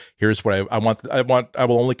validator, here's what I want. I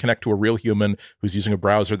will only connect to a real human who's using a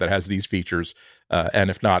browser that has these features. And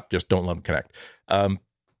if not, just don't let them connect.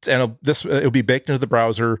 And it'll be baked into the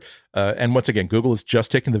browser. And once again, Google is just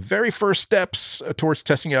taking the very first steps towards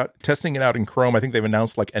testing it out in Chrome. I think they've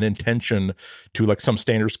announced like an intention to like some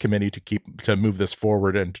standards committee to move this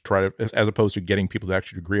forward and to try to, as opposed to getting people to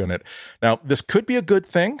actually agree on it. Now, this could be a good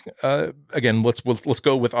thing. Again, let's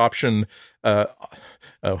go with option. I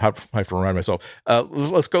have to remind myself.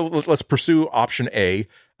 Let's pursue option A.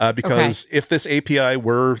 Because if this API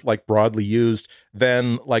were like broadly used,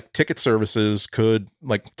 then like ticket services could,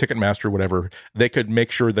 like Ticketmaster, whatever, they could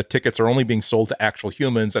make sure that tickets are only being sold to actual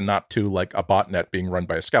humans and not to like a botnet being run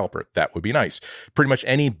by a scalper. That would be nice. Pretty much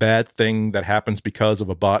any bad thing that happens because of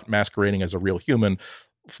a bot masquerading as a real human,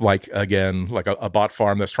 like again, like a bot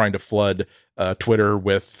farm that's trying to flood Twitter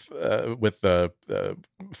with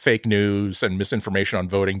fake news and misinformation on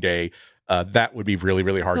voting day, that would be really,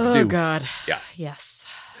 really hard to do. Oh God. Yeah. Yes.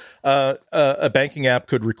 A banking app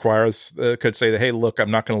could require us, could say that, hey, look,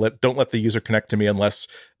 I'm not going to don't let the user connect to me unless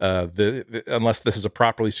unless this is a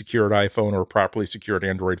properly secured iPhone or a properly secured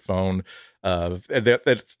Android phone.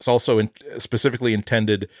 That's also specifically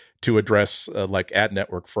intended to address like ad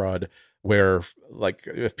network fraud, where like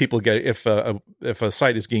if people get if a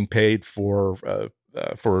site is getting paid for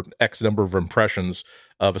X number of impressions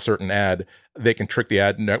of a certain ad, they can trick the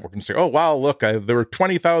ad network and say, oh, wow, look, there were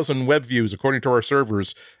 20,000 web views according to our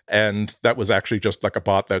servers. And that was actually just like a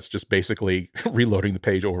bot that's just basically reloading the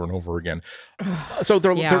page over and over again. So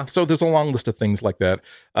so there's a long list of things like that.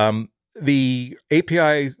 The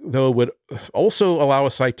API, though, would also allow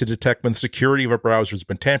a site to detect when the security of a browser has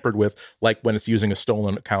been tampered with, like when it's using a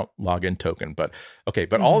stolen account login token. But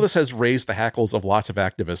all this has raised the hackles of lots of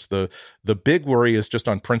activists. The big worry is just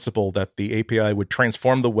on principle that the API would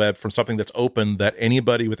transform the web from something that's open that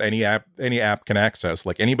anybody with any app can access.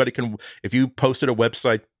 Like anybody can, if you posted a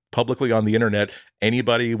website publicly on the internet,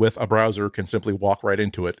 anybody with a browser can simply walk right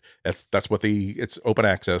into it. That's what it's open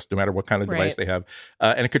access, no matter what kind of device they have.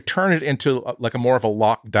 And it could turn it into like a more of a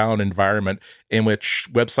lockdown environment in which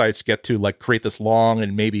websites get to like create this long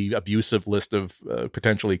and maybe abusive list of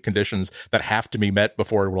potentially conditions that have to be met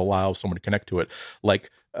before it will allow someone to connect to it. Like,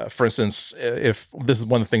 for instance, if this is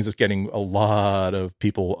one of the things that's getting a lot of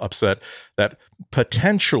people upset, that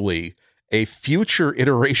potentially a future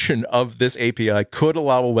iteration of this API could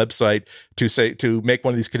allow a website to make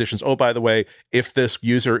one of these conditions. Oh, by the way, if this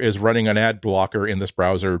user is running an ad blocker in this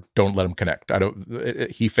browser, don't let him connect.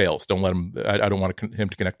 He fails. Don't let him. I don't want him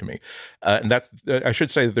to connect to me. And that's. I should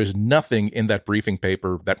say that there's nothing in that briefing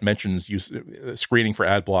paper that mentions screening for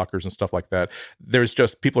ad blockers and stuff like that. There's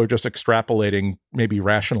just people are just extrapolating, maybe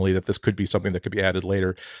rationally, that this could be something that could be added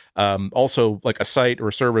later. Also, like a site or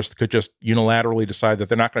a service could just unilaterally decide that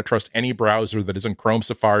they're not going to trust any browser that isn't Chrome,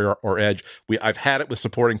 Safari, or Edge. I've had it with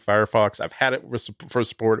supporting Firefox. I've had it with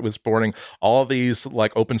supporting all these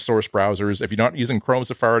like open source browsers. If you're not using Chrome,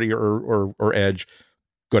 Safari, or Edge,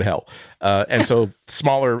 go to hell. And so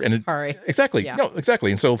smaller and exactly.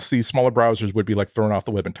 And so these smaller browsers would be like thrown off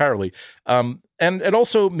the web entirely. And it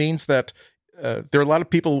also means that there are a lot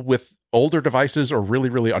of people with older devices or really,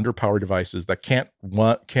 really underpowered devices that can't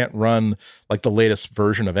run like the latest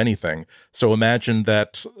version of anything. So imagine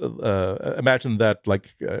that like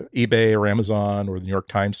eBay or Amazon or the New York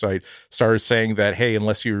Times site started saying that, hey,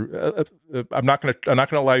 unless you're, I'm not going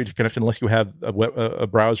to allow you to connect unless you have a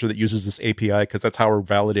browser that uses this API, because that's how we're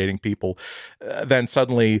validating people. Then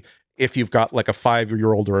suddenly, if you've got like a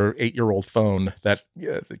 5-year-old or 8-year-old phone that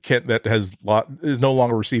is no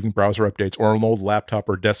longer receiving browser updates, or an old laptop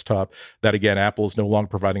or desktop that, again, Apple is no longer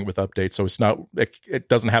providing it with updates, so it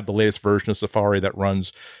doesn't have the latest version of Safari that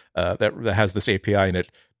runs that has this API in it,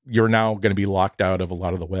 you're now going to be locked out of a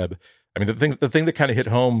lot of the web. I mean, the thing that kind of hit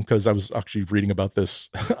home, because I was actually reading about this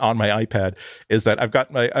on my iPad, is that I've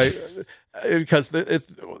got because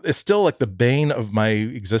it's still like the bane of my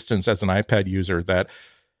existence as an iPad user that,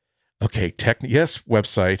 okay, yes,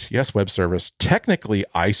 website, yes, web service. Technically,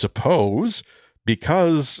 I suppose,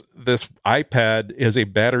 because this iPad is a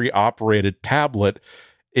battery-operated tablet,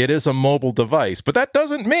 it is a mobile device. But that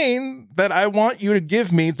doesn't mean that I want you to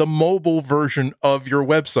give me the mobile version of your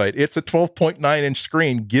website. It's a 12.9-inch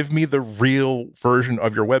screen. Give me the real version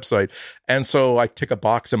of your website. And so I tick a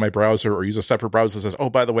box in my browser or use a separate browser that says, oh,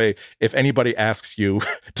 by the way, if anybody asks you,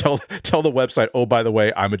 tell the website, oh, by the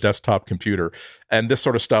way, I'm a desktop computer. And this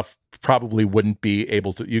sort of stuff probably wouldn't be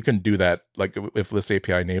able to. You can do that like if this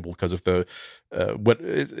API enabled, because if the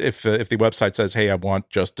if the website says, hey,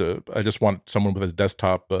 I just want someone with a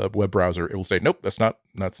desktop web browser, it will say, nope, that's not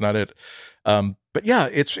it. But yeah,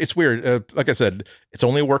 it's weird. Like I said, it's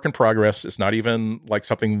only a work in progress. It's not even like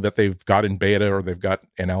something that they've got in beta or they've got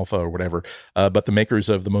in alpha or whatever. But the makers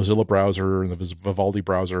of the Mozilla browser and the Vivaldi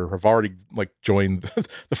browser have already like joined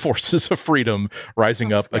the forces of freedom,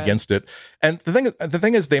 rising up against it. And the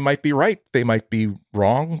thing is, they might be right. They might be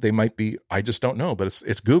wrong. They might be, I just don't know. But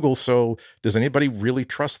it's Google. So does anybody really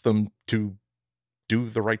trust them to do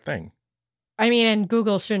the right thing? I mean, and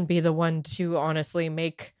Google shouldn't be the one to honestly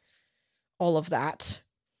make all of that.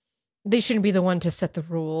 They shouldn't be the one to set the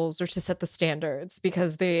rules or to set the standards,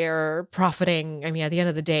 because they are profiting. I mean, at the end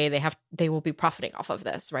of the day, they will be profiting off of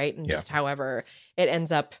this, right? And just however it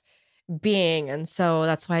ends up being. And so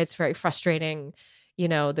that's why it's very frustrating,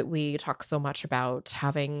 that we talk so much about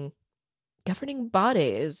having governing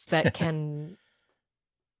bodies that can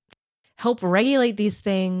help regulate these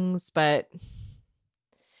things, but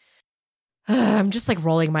I'm just like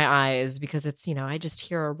rolling my eyes because it's, I just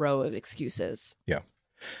hear a row of excuses. Yeah.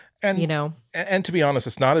 And, and to be honest,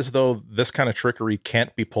 it's not as though this kind of trickery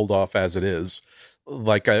can't be pulled off as it is.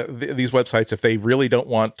 Like these websites, if they really don't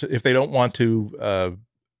want to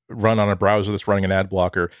run on a browser that's running an ad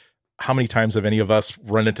blocker, how many times have any of us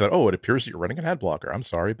run into that? Oh, it appears that you're running an ad blocker. I'm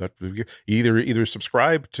sorry, but either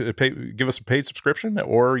subscribe to give us a paid subscription,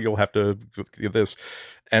 or you'll have to give this.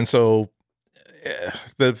 And so,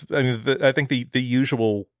 I think the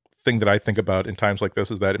usual thing that I think about in times like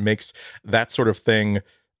this is that it makes that sort of thing.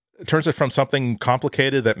 It turns it from something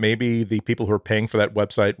complicated that maybe the people who are paying for that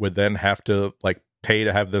website would then have to pay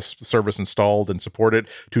to have this service installed and support it,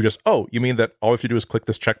 to just, oh, you mean that all you have to do is click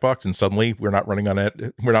this checkbox and suddenly we're not running on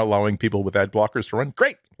it. We're not allowing people with ad blockers to run.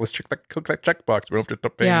 Great. Let's click that checkbox. We don't have to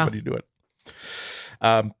pay anybody to do it.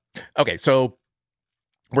 Okay. So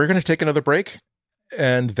we're going to take another break,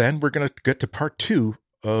 and then we're going to get to part 2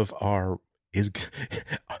 of our,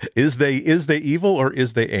 is they evil or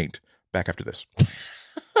is they ain't? Back after this.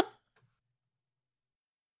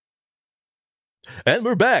 And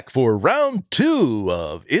we're back for round 2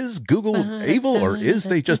 of Is Google Evil or Is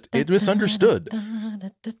They Just Misunderstood?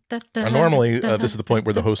 Normally, this is the point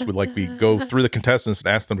where the host would me go through the contestants and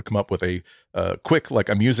ask them to come up with a quick,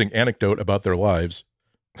 amusing anecdote about their lives.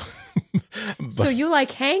 So you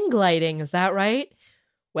like hang gliding, is that right?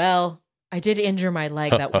 Well, I did injure my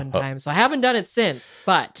leg that one time, so I haven't done it since,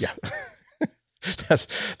 but... Yeah.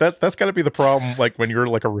 That's got to be the problem. When you're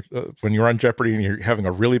when you're on Jeopardy and you're having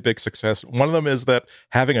a really big success, one of them is that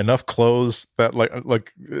having enough clothes that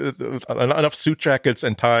enough suit jackets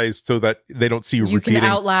and ties so that they don't see you repeating. You can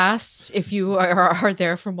outlast if you are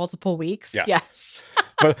there for multiple weeks. Yeah. Yes.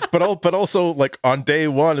 but also on day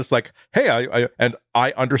one, it's hey,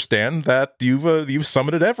 I understand that you've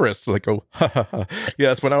summited Everest.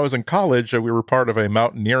 Yes, when I was in college, we were part of a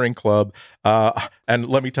mountaineering club, and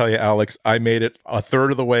let me tell you, Alex, I made it a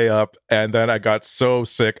third of the way up, and then I got so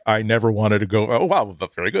sick I never wanted to go. Oh wow,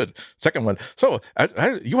 that's very good. Second one. So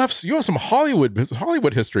you have some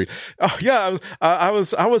Hollywood history. Oh yeah, I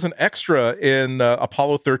was an extra in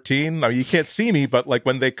Apollo 13. Now you can't see me, but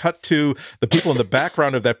when they cut to the people in the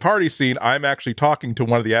background of that party scene, I'm actually talking to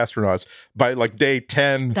one of the astronauts by day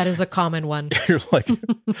 10. That is a common one. You're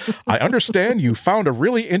I understand you found a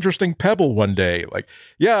really interesting pebble one day.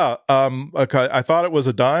 Yeah, I thought it was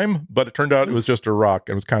a dime, but it turned out it was just a rock.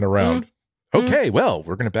 It was kind of round. Okay, well,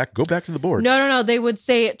 we're going to go back to the board. No. They would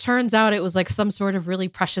say it turns out it was some sort of really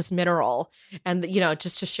precious mineral. And,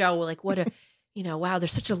 just to show what a, wow, they're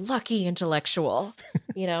such a lucky intellectual,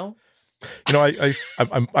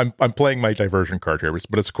 I'm playing my diversion card here,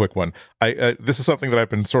 but it's a quick one. This is something that I've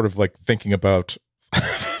been sort of thinking about.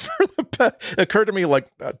 It occurred to me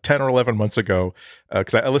 10 or 11 months ago,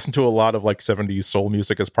 because I listened to a lot of 70s soul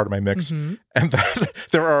music as part of my mix, and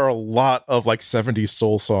there are a lot of 70s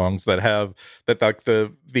soul songs that have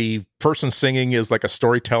the person singing is a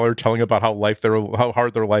storyteller telling about how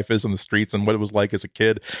hard their life is in the streets and what it was like as a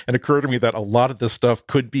kid. And it occurred to me that a lot of this stuff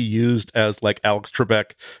could be used as Alex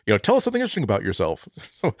Trebek, tell us something interesting about yourself.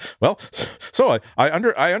 So I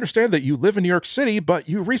understand that you live in New York City, but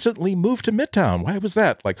you recently moved to Midtown. Why was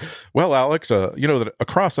that? Well, Alex, that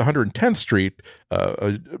across 110th Street,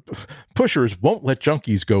 pushers won't let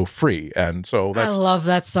junkies go free. And so I love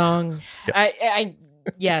that song. Yeah.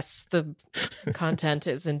 Yes, the content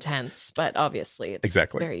is intense, but obviously it's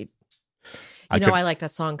very... I like that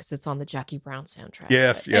song because it's on the Jackie Brown soundtrack.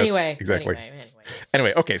 Yes, anyway, exactly.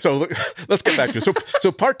 Anyway, okay, so let's get back to it.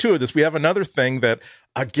 So part 2 of this, we have another thing that,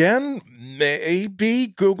 again, maybe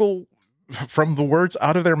Google, from the words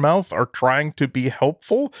out of their mouth, are trying to be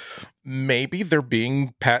helpful. Maybe they're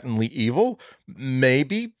being patently evil.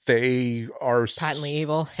 Maybe they are... Patently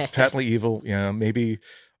evil. Patently evil, yeah, maybe...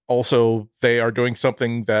 Also, they are doing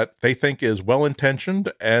something that they think is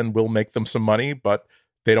well-intentioned and will make them some money, but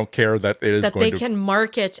they don't care that it is they can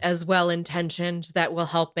market as well-intentioned that will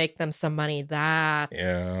help make them some money.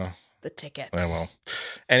 That's the ticket. Well,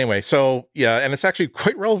 anyway, so yeah, and it's actually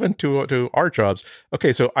quite relevant to our jobs.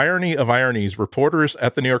 Okay, so irony of ironies, reporters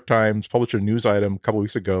at the New York Times published a news item a couple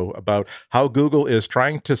weeks ago about how Google is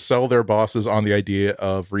trying to sell their bosses on the idea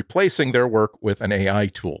of replacing their work with an AI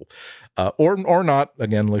tool. Or not.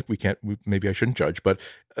 Again, maybe I shouldn't judge, but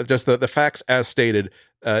just the facts as stated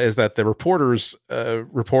is that the reporters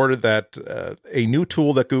reported that a new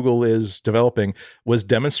tool that Google is developing was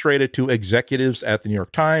demonstrated to executives at the New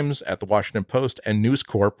York Times, at the Washington Post, and News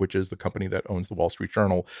Corp, which is the company that owns the Wall Street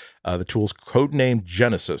Journal. The tool's codenamed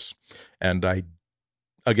Genesis. And I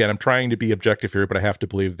again, I'm trying to be objective here, but I have to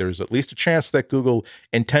believe there's at least a chance that Google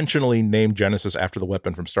intentionally named Genesis after the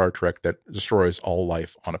weapon from Star Trek that destroys all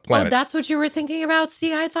life on a planet. Oh, that's what you were thinking about?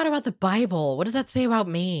 See, I thought about the Bible. What does that say about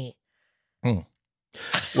me?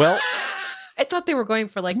 Well, I thought they were going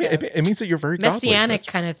for like it means that you're very messianic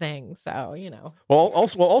kind of thing. So, Well,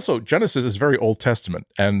 also, Genesis is very Old Testament.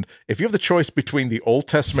 And if you have the choice between the Old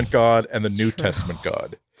Testament God and the New Testament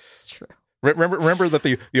God. It's true. Remember that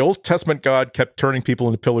the Old Testament God kept turning people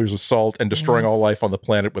into pillars of salt and destroying all life on the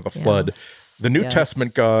planet with a flood. The New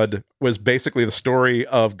Testament God was basically the story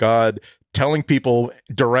of God telling people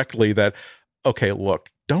directly that, okay,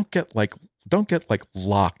 look, don't get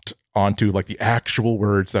locked onto like the actual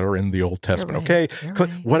words that are in the Old Testament. Right. Okay,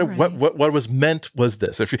 what was meant was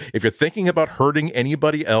this: if you're thinking about hurting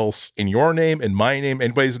anybody else in your name, in my name,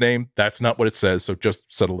 anybody's name, that's not what it says. So just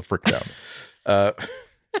settle the frick down.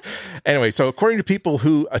 Anyway, so according to people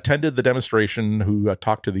who attended the demonstration, who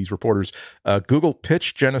talked to these reporters, Google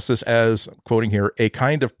pitched Genesis as, quoting here, a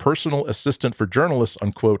kind of personal assistant for journalists,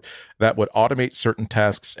 unquote, that would automate certain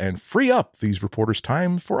tasks and free up these reporters'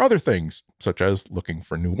 time for other things, such as looking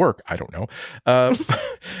for new work. I don't know.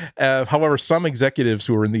 However, some executives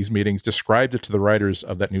who were in these meetings described it to the writers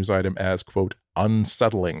of that news item as, quote,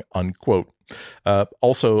 unsettling, unquote.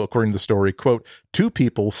 Also, according to the story, quote, two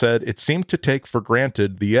people said it seemed to take for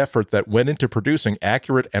granted the effort that went into producing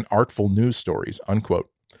accurate and artful news stories, unquote.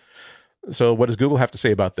 So what does Google have to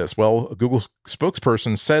say about this? Well, a Google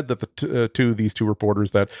spokesperson said that to these two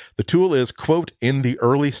reporters that the tool is, quote, in the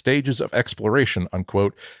early stages of exploration,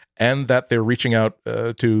 unquote, and that they're reaching out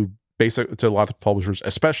to lots of publishers,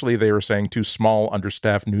 especially, they were saying, to small,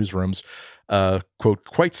 understaffed newsrooms. Quote,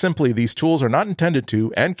 quite simply, these tools are not intended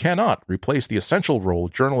to and cannot replace the essential role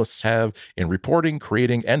journalists have in reporting,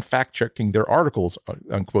 creating, and fact-checking their articles,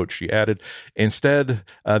 unquote, she added. Instead,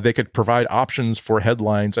 they could provide options for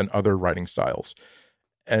headlines and other writing styles.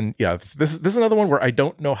 And yeah, this is another one where I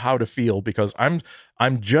don't know how to feel, because I'm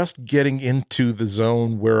just getting into the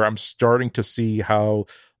zone where I'm starting to see how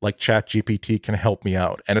like ChatGPT can help me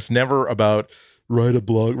out. And it's never about write a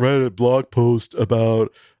blog post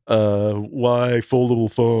about why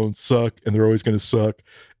foldable phones suck and they're always going to suck,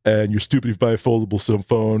 and you're stupid if you buy a foldable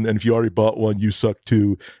phone, and if you already bought one, you suck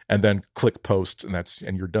too, and then click post,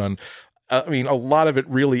 and you're done. I mean, a lot of it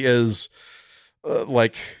really is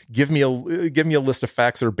like, give me a list of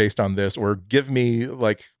facts that are based on this, or give me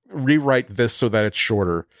like rewrite this so that it's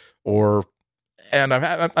shorter, and I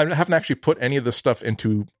haven't actually put any of this stuff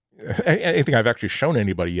into anything I've actually shown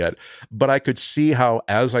anybody yet, but I could see how,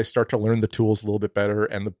 as I start to learn the tools a little bit better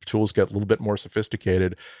and the tools get a little bit more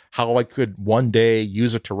sophisticated, how I could one day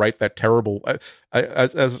use it to write that terrible,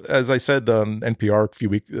 as I said on NPR a few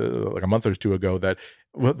weeks, like a month or two ago, that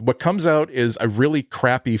what comes out is a really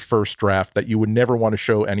crappy first draft that you would never want to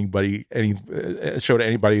show to anybody,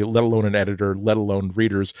 let alone an editor, let alone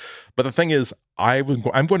readers. But the thing is, I'm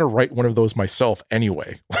going to write one of those myself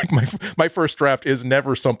anyway. Like my first draft is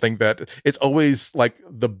never something that, it's always like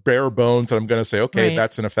the bare bones that I'm going to say, okay, right,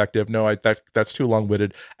 that's ineffective. No, that's too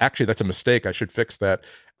long-winded. Actually, that's a mistake. I should fix that.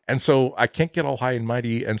 And so I can't get all high and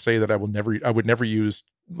mighty and say that I would never use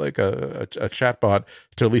like a chatbot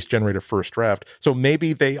to at least generate a first draft. So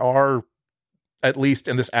maybe they are, at least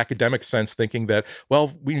in this academic sense, thinking that, well,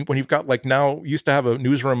 when you've got like, now used to have a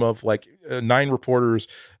newsroom of like 9 reporters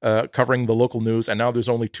covering the local news, and now there's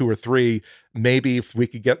only 2 or 3. Maybe if we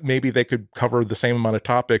could maybe they could cover the same amount of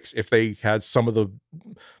topics if they had some of the,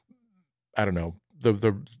 I don't know,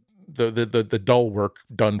 the dull work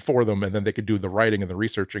done for them, and then they could do the writing and the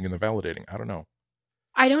researching and the validating. I don't know.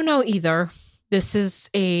 I don't know either. This is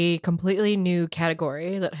a completely new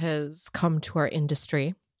category that has come to our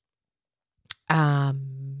industry.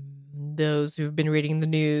 Those who've been reading the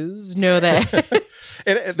news know that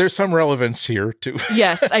and there's some relevance here too.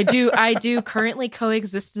 Yes, I do currently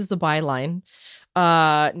coexist as a byline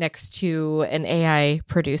next to an AI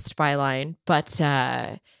produced byline. But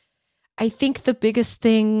I think the biggest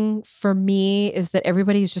thing for me is that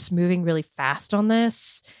everybody's just moving really fast on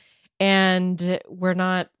this, and we're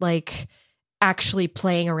not like actually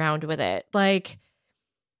playing around with it. Like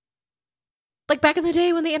back in the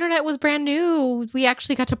day when the internet was brand new, we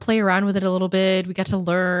actually got to play around with it a little bit. We got to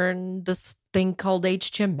learn this thing called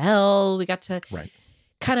HTML. We got to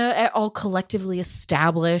kind of all collectively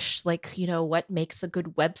establish, like, you know, what makes a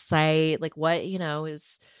good website, like what, you know,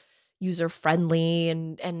 is user friendly,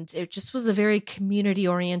 and it just was a very community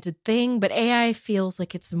oriented thing. But AI feels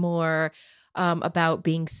like it's more about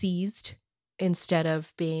being seized instead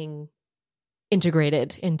of being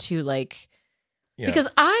integrated into like, because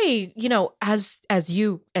I, you know, as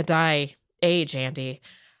you and I age, Andy,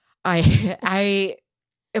 I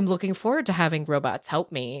am looking forward to having robots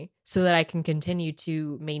help me so that I can continue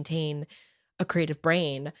to maintain a creative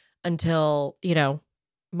brain until,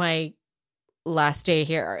 my last day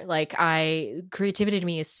here. Like creativity to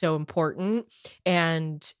me is so important,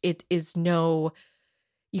 and it is you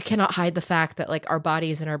cannot hide the fact that like our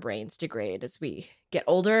bodies and our brains degrade as we get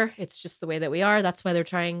older. It's just the way that we are. That's why they're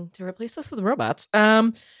trying to replace us with robots.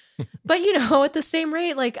 But at the same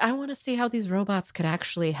rate, like I want to see how these robots could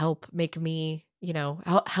actually help make me,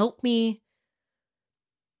 help me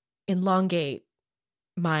elongate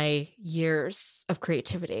my years of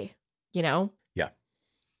creativity, Yeah.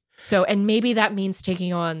 So, and maybe that means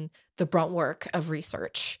taking on the brunt work of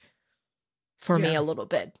research for me a little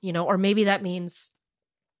bit, or maybe that means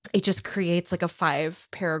it just creates like a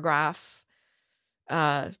 5-paragraph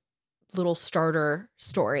little starter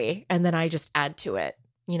story, and then I just add to it,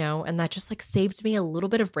 and that just like saved me a little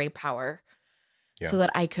bit of brain power so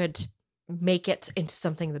that I could make it into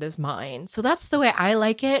something that is mine. So that's the way I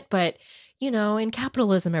like it. But, in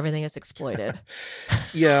capitalism, everything is exploited.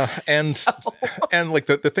 Yeah. And, and like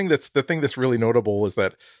the thing that's really notable is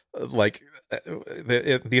that like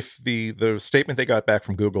the statement they got back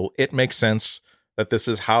from Google, it makes sense that this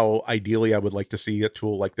is how ideally I would like to see a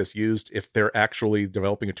tool like this used. If they're actually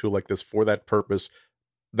developing a tool like this for that purpose,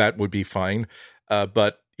 that would be fine.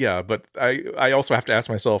 But I also have to ask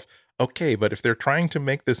myself, okay, but if they're trying to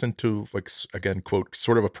make this into, like, again, quote,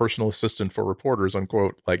 sort of a personal assistant for reporters,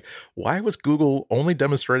 unquote, like, why was Google only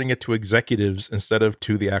demonstrating it to executives instead of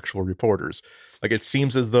to the actual reporters? Like, it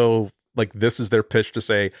seems as though, like, this is their pitch to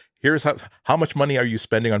say, here's how much money are you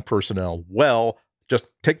spending on personnel? Well, just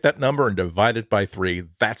take that number and divide it by 3.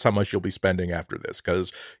 That's how much you'll be spending after this.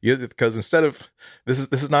 Because instead of this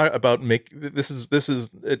is not about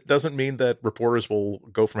it doesn't mean that reporters will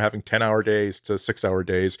go from having 10-hour days to 6-hour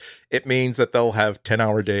days. It means that they'll have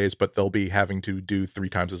 10-hour days, but they'll be having to do 3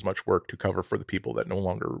 times as much work to cover for the people that no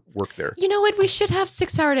longer work there. You know what? We should have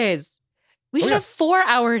 6-hour days. We should have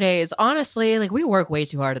 4-hour days. Honestly, like we work way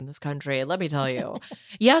too hard in this country. Let me tell you.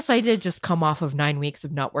 Yes, I did just come off of 9 weeks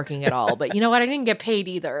of not working at all, but you know what? I didn't get paid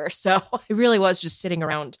either. So I really was just sitting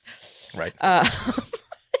around. Right.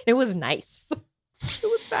 It was nice. It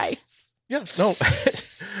was nice. Yeah, no,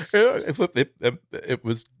 it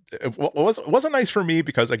wasn't nice for me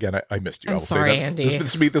because, again, I missed you. I'm sorry, Andy.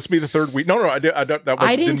 This will be the third week. No, I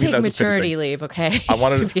didn't take maternity leave. Okay, I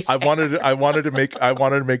wanted to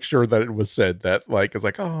make sure that it was said that, like, it's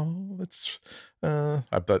like, oh, it's.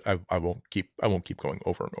 But I won't keep going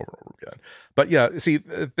over and over again. But yeah, see,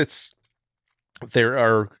 there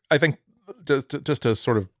are, I think, just to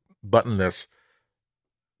sort of button this.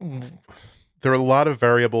 There are a lot of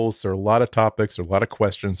variables, there are a lot of topics, there are a lot of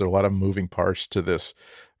questions, there are a lot of moving parts to this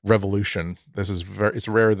revolution. It's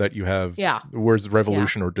rare that you have the words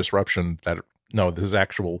revolution or disruption this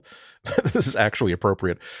is actually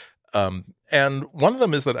appropriate. And one of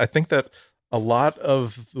them is that I think that a lot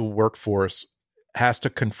of the workforce has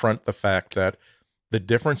to confront the fact that the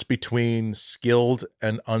difference between skilled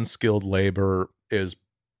and unskilled labor is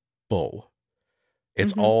bull.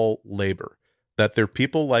 It's all labor. That there are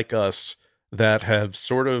people like us that have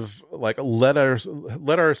sort of like let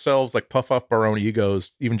ourselves like puff up our own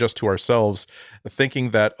egos, even just to ourselves,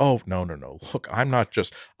 thinking that, oh, no, look, I'm not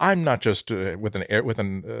just with an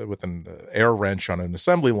air wrench on an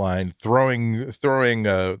assembly line throwing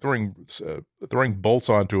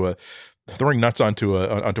nuts onto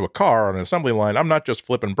a car on an assembly line. I'm not just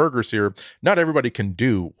flipping burgers here. Not everybody can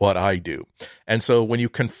do what I do. And so when you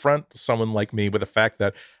confront someone like me with the fact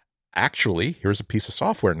that actually, here's a piece of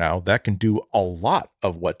software now that can do a lot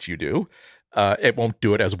of what you do. It won't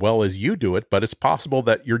do it as well as you do it, but it's possible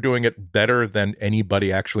that you're doing it better than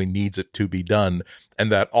anybody actually needs it to be done. And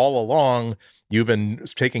that all along, you've been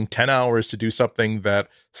taking 10 hours to do something that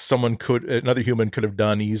another human could have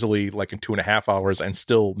done easily, like in 2.5 hours, and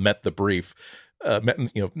still met the brief,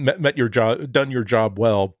 met your job, done your job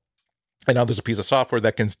well. And now there's a piece of software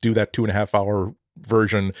that can do that 2.5-hour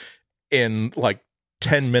version in like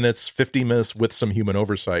 10 minutes, 50 minutes with some human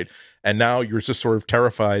oversight. And now you're just sort of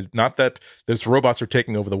terrified, not that these robots are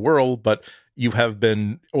taking over the world, but you have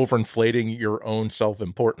been overinflating your own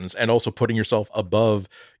self-importance and also putting yourself above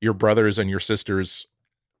your brothers and your sisters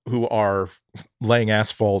who are laying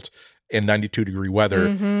asphalt in 92-degree weather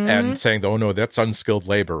and saying, oh no, that's unskilled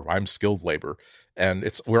labor. I'm skilled labor. And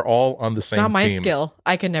we're all on the same team. It's not my skill.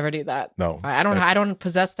 I could never do that. No. I don't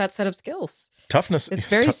possess that set of skills. Toughness. It's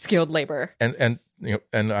very skilled labor. And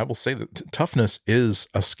I will say that toughness is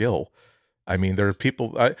a skill. I mean, there are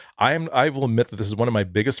people. I will admit that this is one of my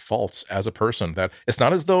biggest faults as a person. That it's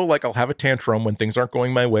not as though like I'll have a tantrum when things aren't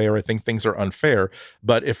going my way or I think things are unfair.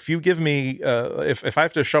 But if you give me, if I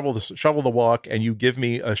have to shovel the walk, and you give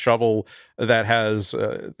me a shovel that has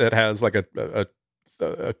like a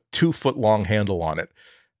 2 foot long handle on it,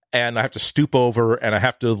 and I have to stoop over, and I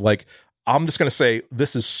have to like, I'm just going to say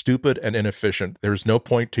this is stupid and inefficient. There's no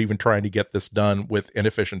point to even trying to get this done with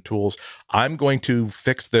inefficient tools. I'm going to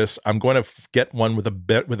fix this. I'm going to get one with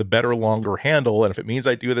a better, longer handle. And if it means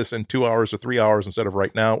I do this in 2 hours or 3 hours instead of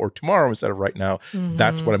right now, or tomorrow instead of right now,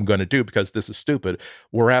 that's what I'm going to do, because this is stupid.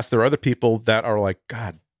 Whereas there are other people that are like,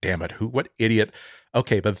 God damn it, what idiot.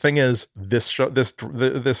 Okay, but the thing is, this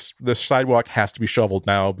sidewalk has to be shoveled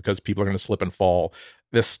now because people are going to slip and fall.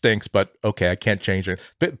 This stinks, but okay, I can't change it.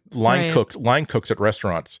 But line cooks at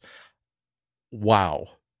restaurants. Wow.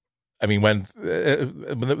 I mean, when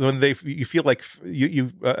you feel like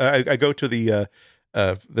I go to the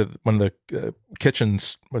one of the kitchen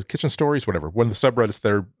stories, whatever. One of the subreddits,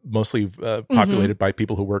 they're mostly populated by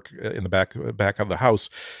people who work in the back of the house,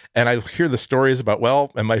 and I hear the stories about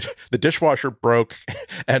the dishwasher broke,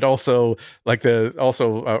 and also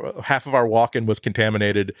half of our walk-in was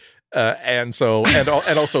contaminated, and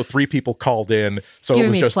also 3 people called in. So giving it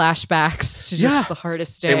was me just flashbacks to just the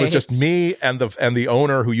hardest days. It was just me and the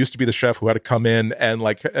owner, who used to be the chef, who had to come in and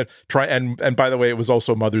like try. And by the way, it was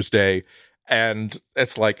also Mother's Day. And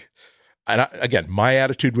it's like, and again, my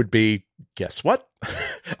attitude would be, guess what?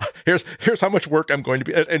 here's how much work I'm going to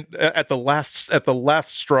be. And at the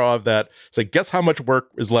last straw of that, it's like, guess how much work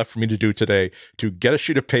is left for me to do today? To get a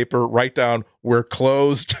sheet of paper, write down, we're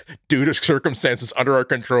closed due to circumstances under our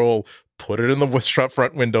control, put it in the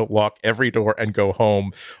front window, lock every door, and go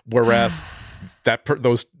home. Whereas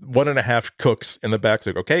those 1.5 cooks in the back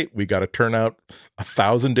say, okay, we got to turn out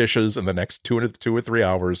 1,000 dishes in the next 2 or 3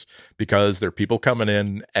 hours because there are people coming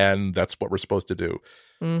in, and that's what we're supposed to do.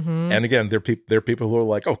 Mm-hmm. And again, there are people who are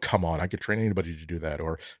like, oh, come on, I could train anybody to do that.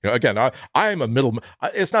 Or, again, I'm a middle.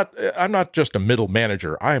 I'm not just a middle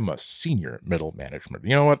manager. I'm a senior middle management.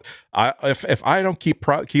 You know what? If I don't keep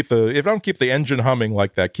the engine humming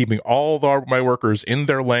like that, keeping all my workers in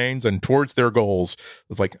their lanes and towards their goals,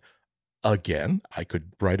 it's like, again, I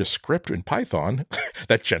could write a script in Python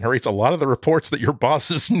that generates a lot of the reports that your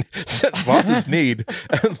bosses need.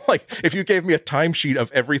 And like, if you gave me a timesheet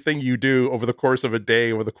of everything you do over the course of a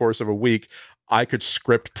day, over the course of a week, I could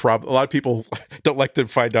script. A lot of people don't like to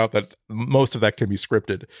find out that most of that can be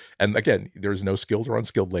scripted. And again, there's no skilled or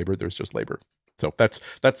unskilled labor. There's just labor. So that's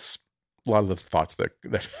a lot of the thoughts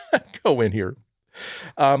that go in here.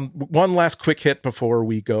 One last quick hit before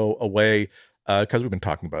we go away. Because we've been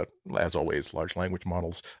talking about, as always, large language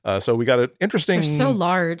models. So we got an interesting... They're so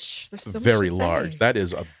large. They're so very large. That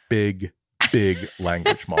is a big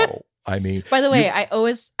language model. I mean... By the way, I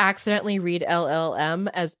always accidentally read LLM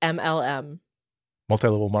as MLM.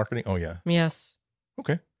 Multi-level marketing? Oh, yeah. Yes.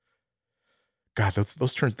 Okay. God,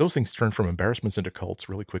 those things turned from embarrassments into cults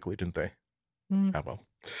really quickly, didn't they? Oh, well.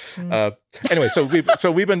 Anyway, so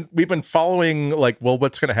we've been following like, well,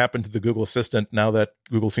 what's going to happen to the Google Assistant now that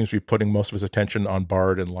Google seems to be putting most of its attention on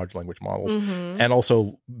Bard and large language models, and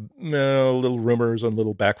also little rumors and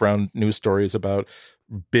little background news stories about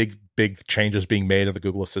big changes being made of the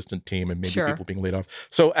Google Assistant team and maybe people being laid off.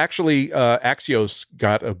 So actually, Axios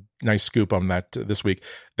got a nice scoop on that this week.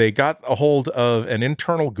 They got a hold of an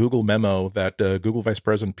internal Google memo that Google Vice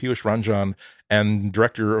President Piyush Ranjan and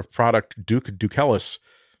Director of Product Duke Dukelis.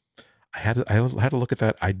 I had to look at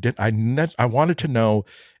that. I wanted to know,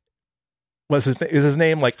 is his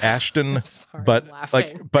name like Ashton? Sorry,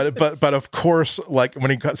 but of course, like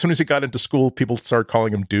as soon as he got into school, people started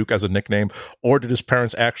calling him Duke as a nickname. Or did his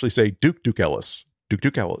parents actually say Duke Ellis?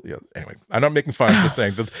 Duke Ellis. Yeah. Anyway, I'm not making fun. I'm just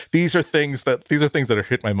saying that these are things that have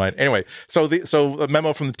hit my mind. Anyway, so a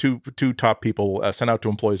memo from the two top people sent out to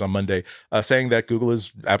employees on Monday, saying that Google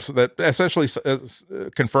is essentially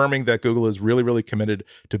confirming that Google is really, really committed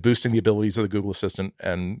to boosting the abilities of the Google Assistant,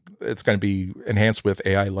 and it's going to be enhanced with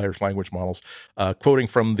AI large language models. Quoting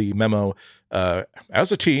from the memo.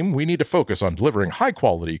 As a team, we need to focus on delivering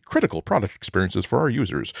high-quality, critical product experiences for our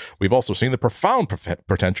users. We've also seen the profound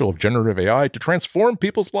potential of generative AI to transform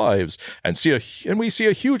people's lives, and we see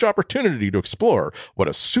a huge opportunity to explore what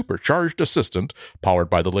a supercharged assistant, powered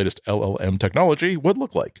by the latest LLM technology, would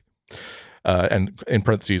look like. And in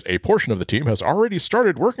parentheses, a portion of the team has already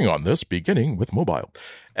started working on this, beginning with mobile.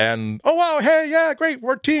 And, oh, wow, hey, yeah, great,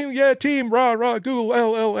 we're team, rah, Google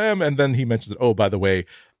LLM. And then he mentions that, oh, by the way,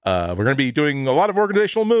 we're going to be doing a lot of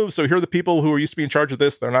organizational moves. So here are the people who used to be in charge of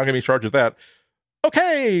this. They're not going to be in charge of that.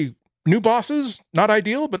 Okay, new bosses, not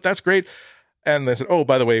ideal, but that's great. And they said, oh,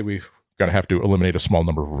 by the way, going to have to eliminate a small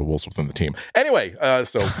number of rules within the team. Anyway,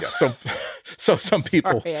 so some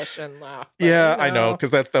people. Sorry, I shouldn't laugh. Yeah, I know,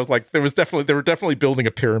 because that was like they were definitely building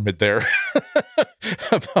a pyramid there.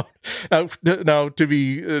 Now, to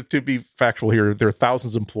be factual here, there are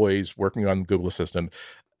thousands of employees working on Google Assistant.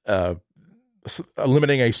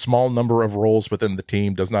 Eliminating a small number of roles within the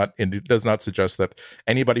team does not suggest that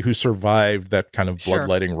anybody who survived that kind of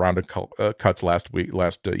bloodletting round of cuts last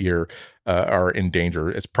year are in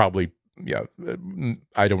danger. It's probably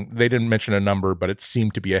they didn't mention a number, but it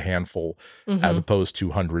seemed to be a handful as opposed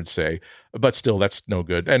to hundreds, say. But still, that's no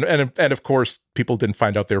good. And of course, people didn't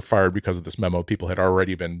find out they're fired because of this memo. People had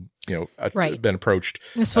already been been approached.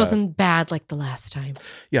 This wasn't bad like the last time.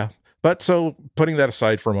 Yeah. But so putting that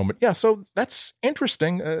aside for a moment, so that's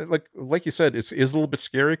interesting. Like you said, it is a little bit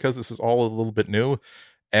scary because this is all a little bit new.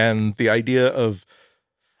 And the idea of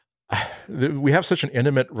we have such an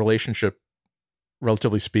intimate relationship,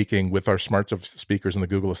 relatively speaking, with our smart speakers and the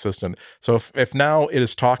Google Assistant. So if now it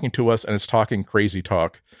is talking to us and it's talking crazy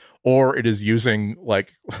talk, or it is using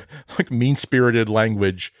like mean-spirited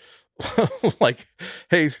language, like,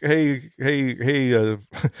 hey,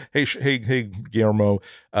 Guillermo,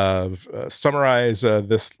 summarize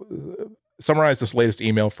this latest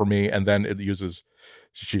email for me, and then it uses,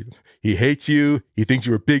 he hates you. He thinks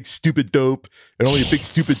you're a big stupid dope, and only a big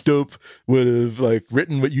stupid dope would have like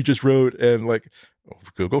written what you just wrote. And like,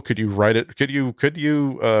 Google, could you write it? Could you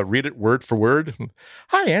read it word for word?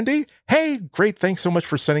 Hi, Andy. Hey, great. Thanks so much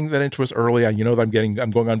for sending that into us early. You know that I'm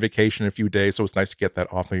going on vacation in a few days, so it's nice to get that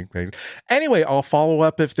off. Anyway, I'll follow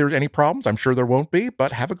up if there's any problems. I'm sure there won't be,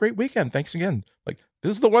 but have a great weekend. Thanks again. Like,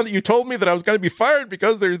 this is the one that you told me that I was going to be fired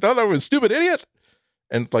because they thought I was a stupid idiot.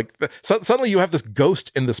 And like suddenly you have this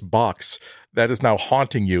ghost in this box that is now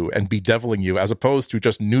haunting you and bedeviling you, as opposed to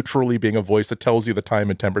just neutrally being a voice that tells you the time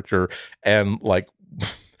and temperature and like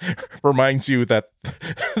reminds you that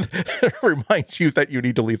you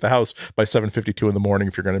need to leave the house by 7:52 in the morning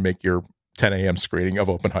if you're going to make your 10 a.m. screening of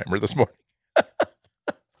Oppenheimer this morning.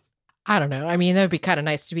 I don't know. I mean, that would be kind of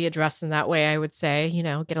nice to be addressed in that way, I would say,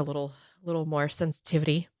 get a little more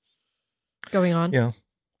sensitivity going on. Yeah.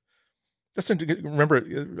 Remember,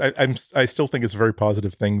 I still think it's a very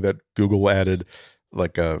positive thing that Google added,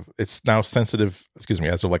 like it's now sensitive.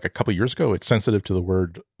 As of like a couple of years ago, it's sensitive to the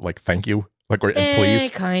word like thank you, like and please.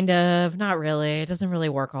 Kind of, not really. It doesn't really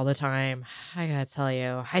work all the time. I gotta tell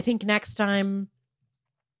you. I think next time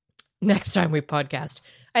we podcast,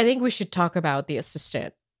 I think we should talk about the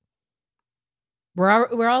assistant. We're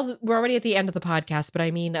already at the end of the podcast, but I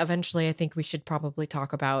mean, eventually, I think we should probably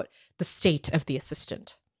talk about the state of the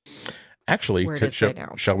assistant. Actually,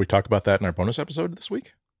 shall we talk about that in our bonus episode this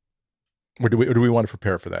week? Or do we want to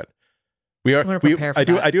prepare for that?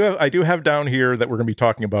 I do have down here that we're going to be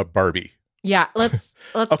talking about Barbie. Yeah, let's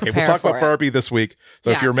okay, we'll talk about Barbie this week.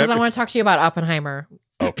 So if you're because I want to talk to you about Oppenheimer.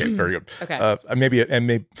 Okay, very good. Okay.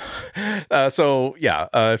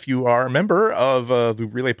 If you are a member of the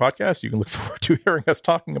Relay Podcast, you can look forward to hearing us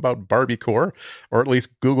talking about Barbie Core, or at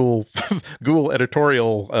least Google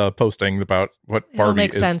editorial posting about what Barbie is. It'll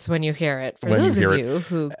make sense when you hear it. For those of you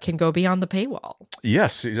who can go beyond the paywall.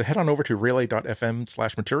 Yes, head on over to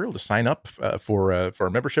relay.fm/material to sign up for our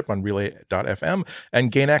membership on relay.fm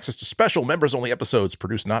and gain access to special members-only episodes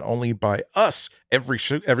produced not only by us every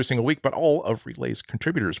single week, but all of Relay's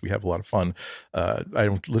contributors. We have a lot of fun. I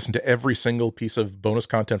don't listen to every single piece of bonus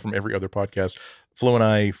content from every other podcast. Flo and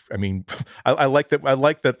I mean, I like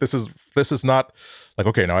that this is not like,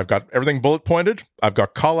 okay, now I've got everything bullet pointed. I've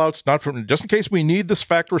got call outs, not from just in case we need this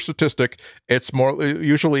fact or statistic. It's more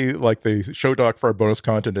usually like the show doc for our bonus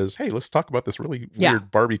content is, hey, let's talk about this really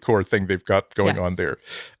weird Barbie core thing they've got going on there.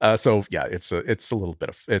 It's a little bit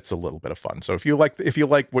of fun. So if you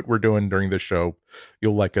like what we're doing during this show,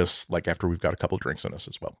 you'll like us like after we've got a couple drinks in us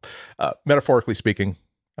as well. Metaphorically speaking,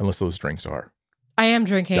 unless those drinks are. I am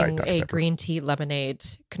drinking a green tea lemonade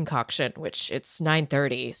concoction, which it's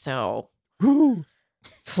 9:30, so Woo.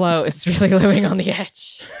 Flo is really living on the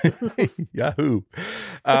edge. Yahoo!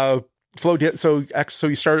 Flo,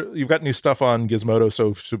 you've got new stuff on Gizmodo,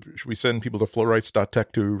 so should we send people to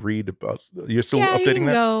flowrights.tech to read about? You're still updating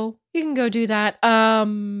that? You can go do that.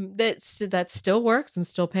 That still works. I'm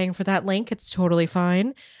still paying for that link. It's totally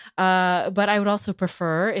fine. But I would also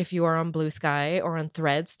prefer, if you are on Blue Sky or on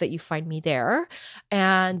Threads, that you find me there.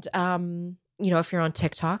 And if you're on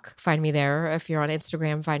TikTok, find me there. If you're on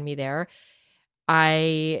Instagram, find me there.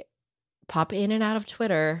 I pop in and out of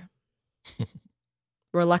Twitter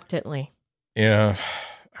reluctantly. Yeah,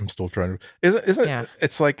 I'm still trying to. Isn't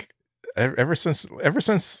it's like ever since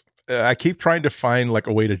I keep trying to find like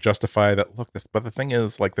a way to justify that. Look, but the thing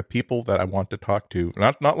is, like the people that I want to talk to,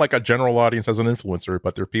 not like a general audience as an influencer,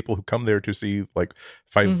 but they're people who come there to see, like,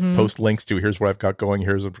 if I post links to, here's what I've got going,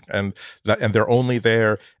 and they're only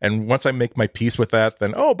there. And once I make my peace with that,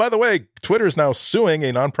 then, oh, by the way, Twitter is now suing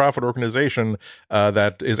a nonprofit organization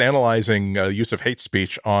that is analyzing use of hate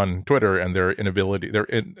speech on Twitter and their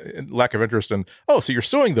lack of interest in. Oh, so you're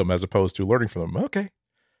suing them as opposed to learning from them. Okay.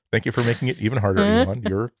 Thank you for making it even harder, Elon.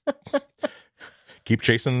 You're keep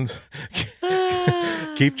chasing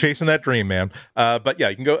that dream, man. But yeah,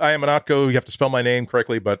 you can go. I am Anatko. You have to spell my name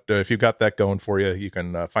correctly, but if you've got that going for you, you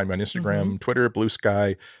can find me on Instagram, Twitter, Blue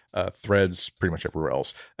Sky, Threads, pretty much everywhere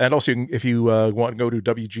else. And also, if you want to go to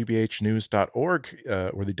wgbhnews.org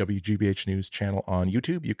or the WGBH News channel on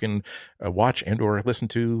YouTube, you can watch and or listen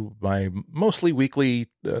to my mostly weekly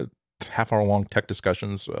half-hour-long tech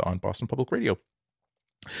discussions on Boston Public Radio.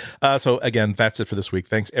 So again, that's it for this week.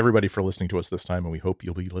 Thanks everybody for listening to us this time, and we hope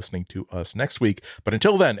you'll be listening to us next week. But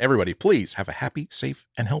until then, everybody, please have a happy, safe,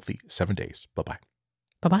 and healthy 7 days. Bye-bye.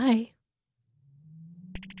 Bye-bye.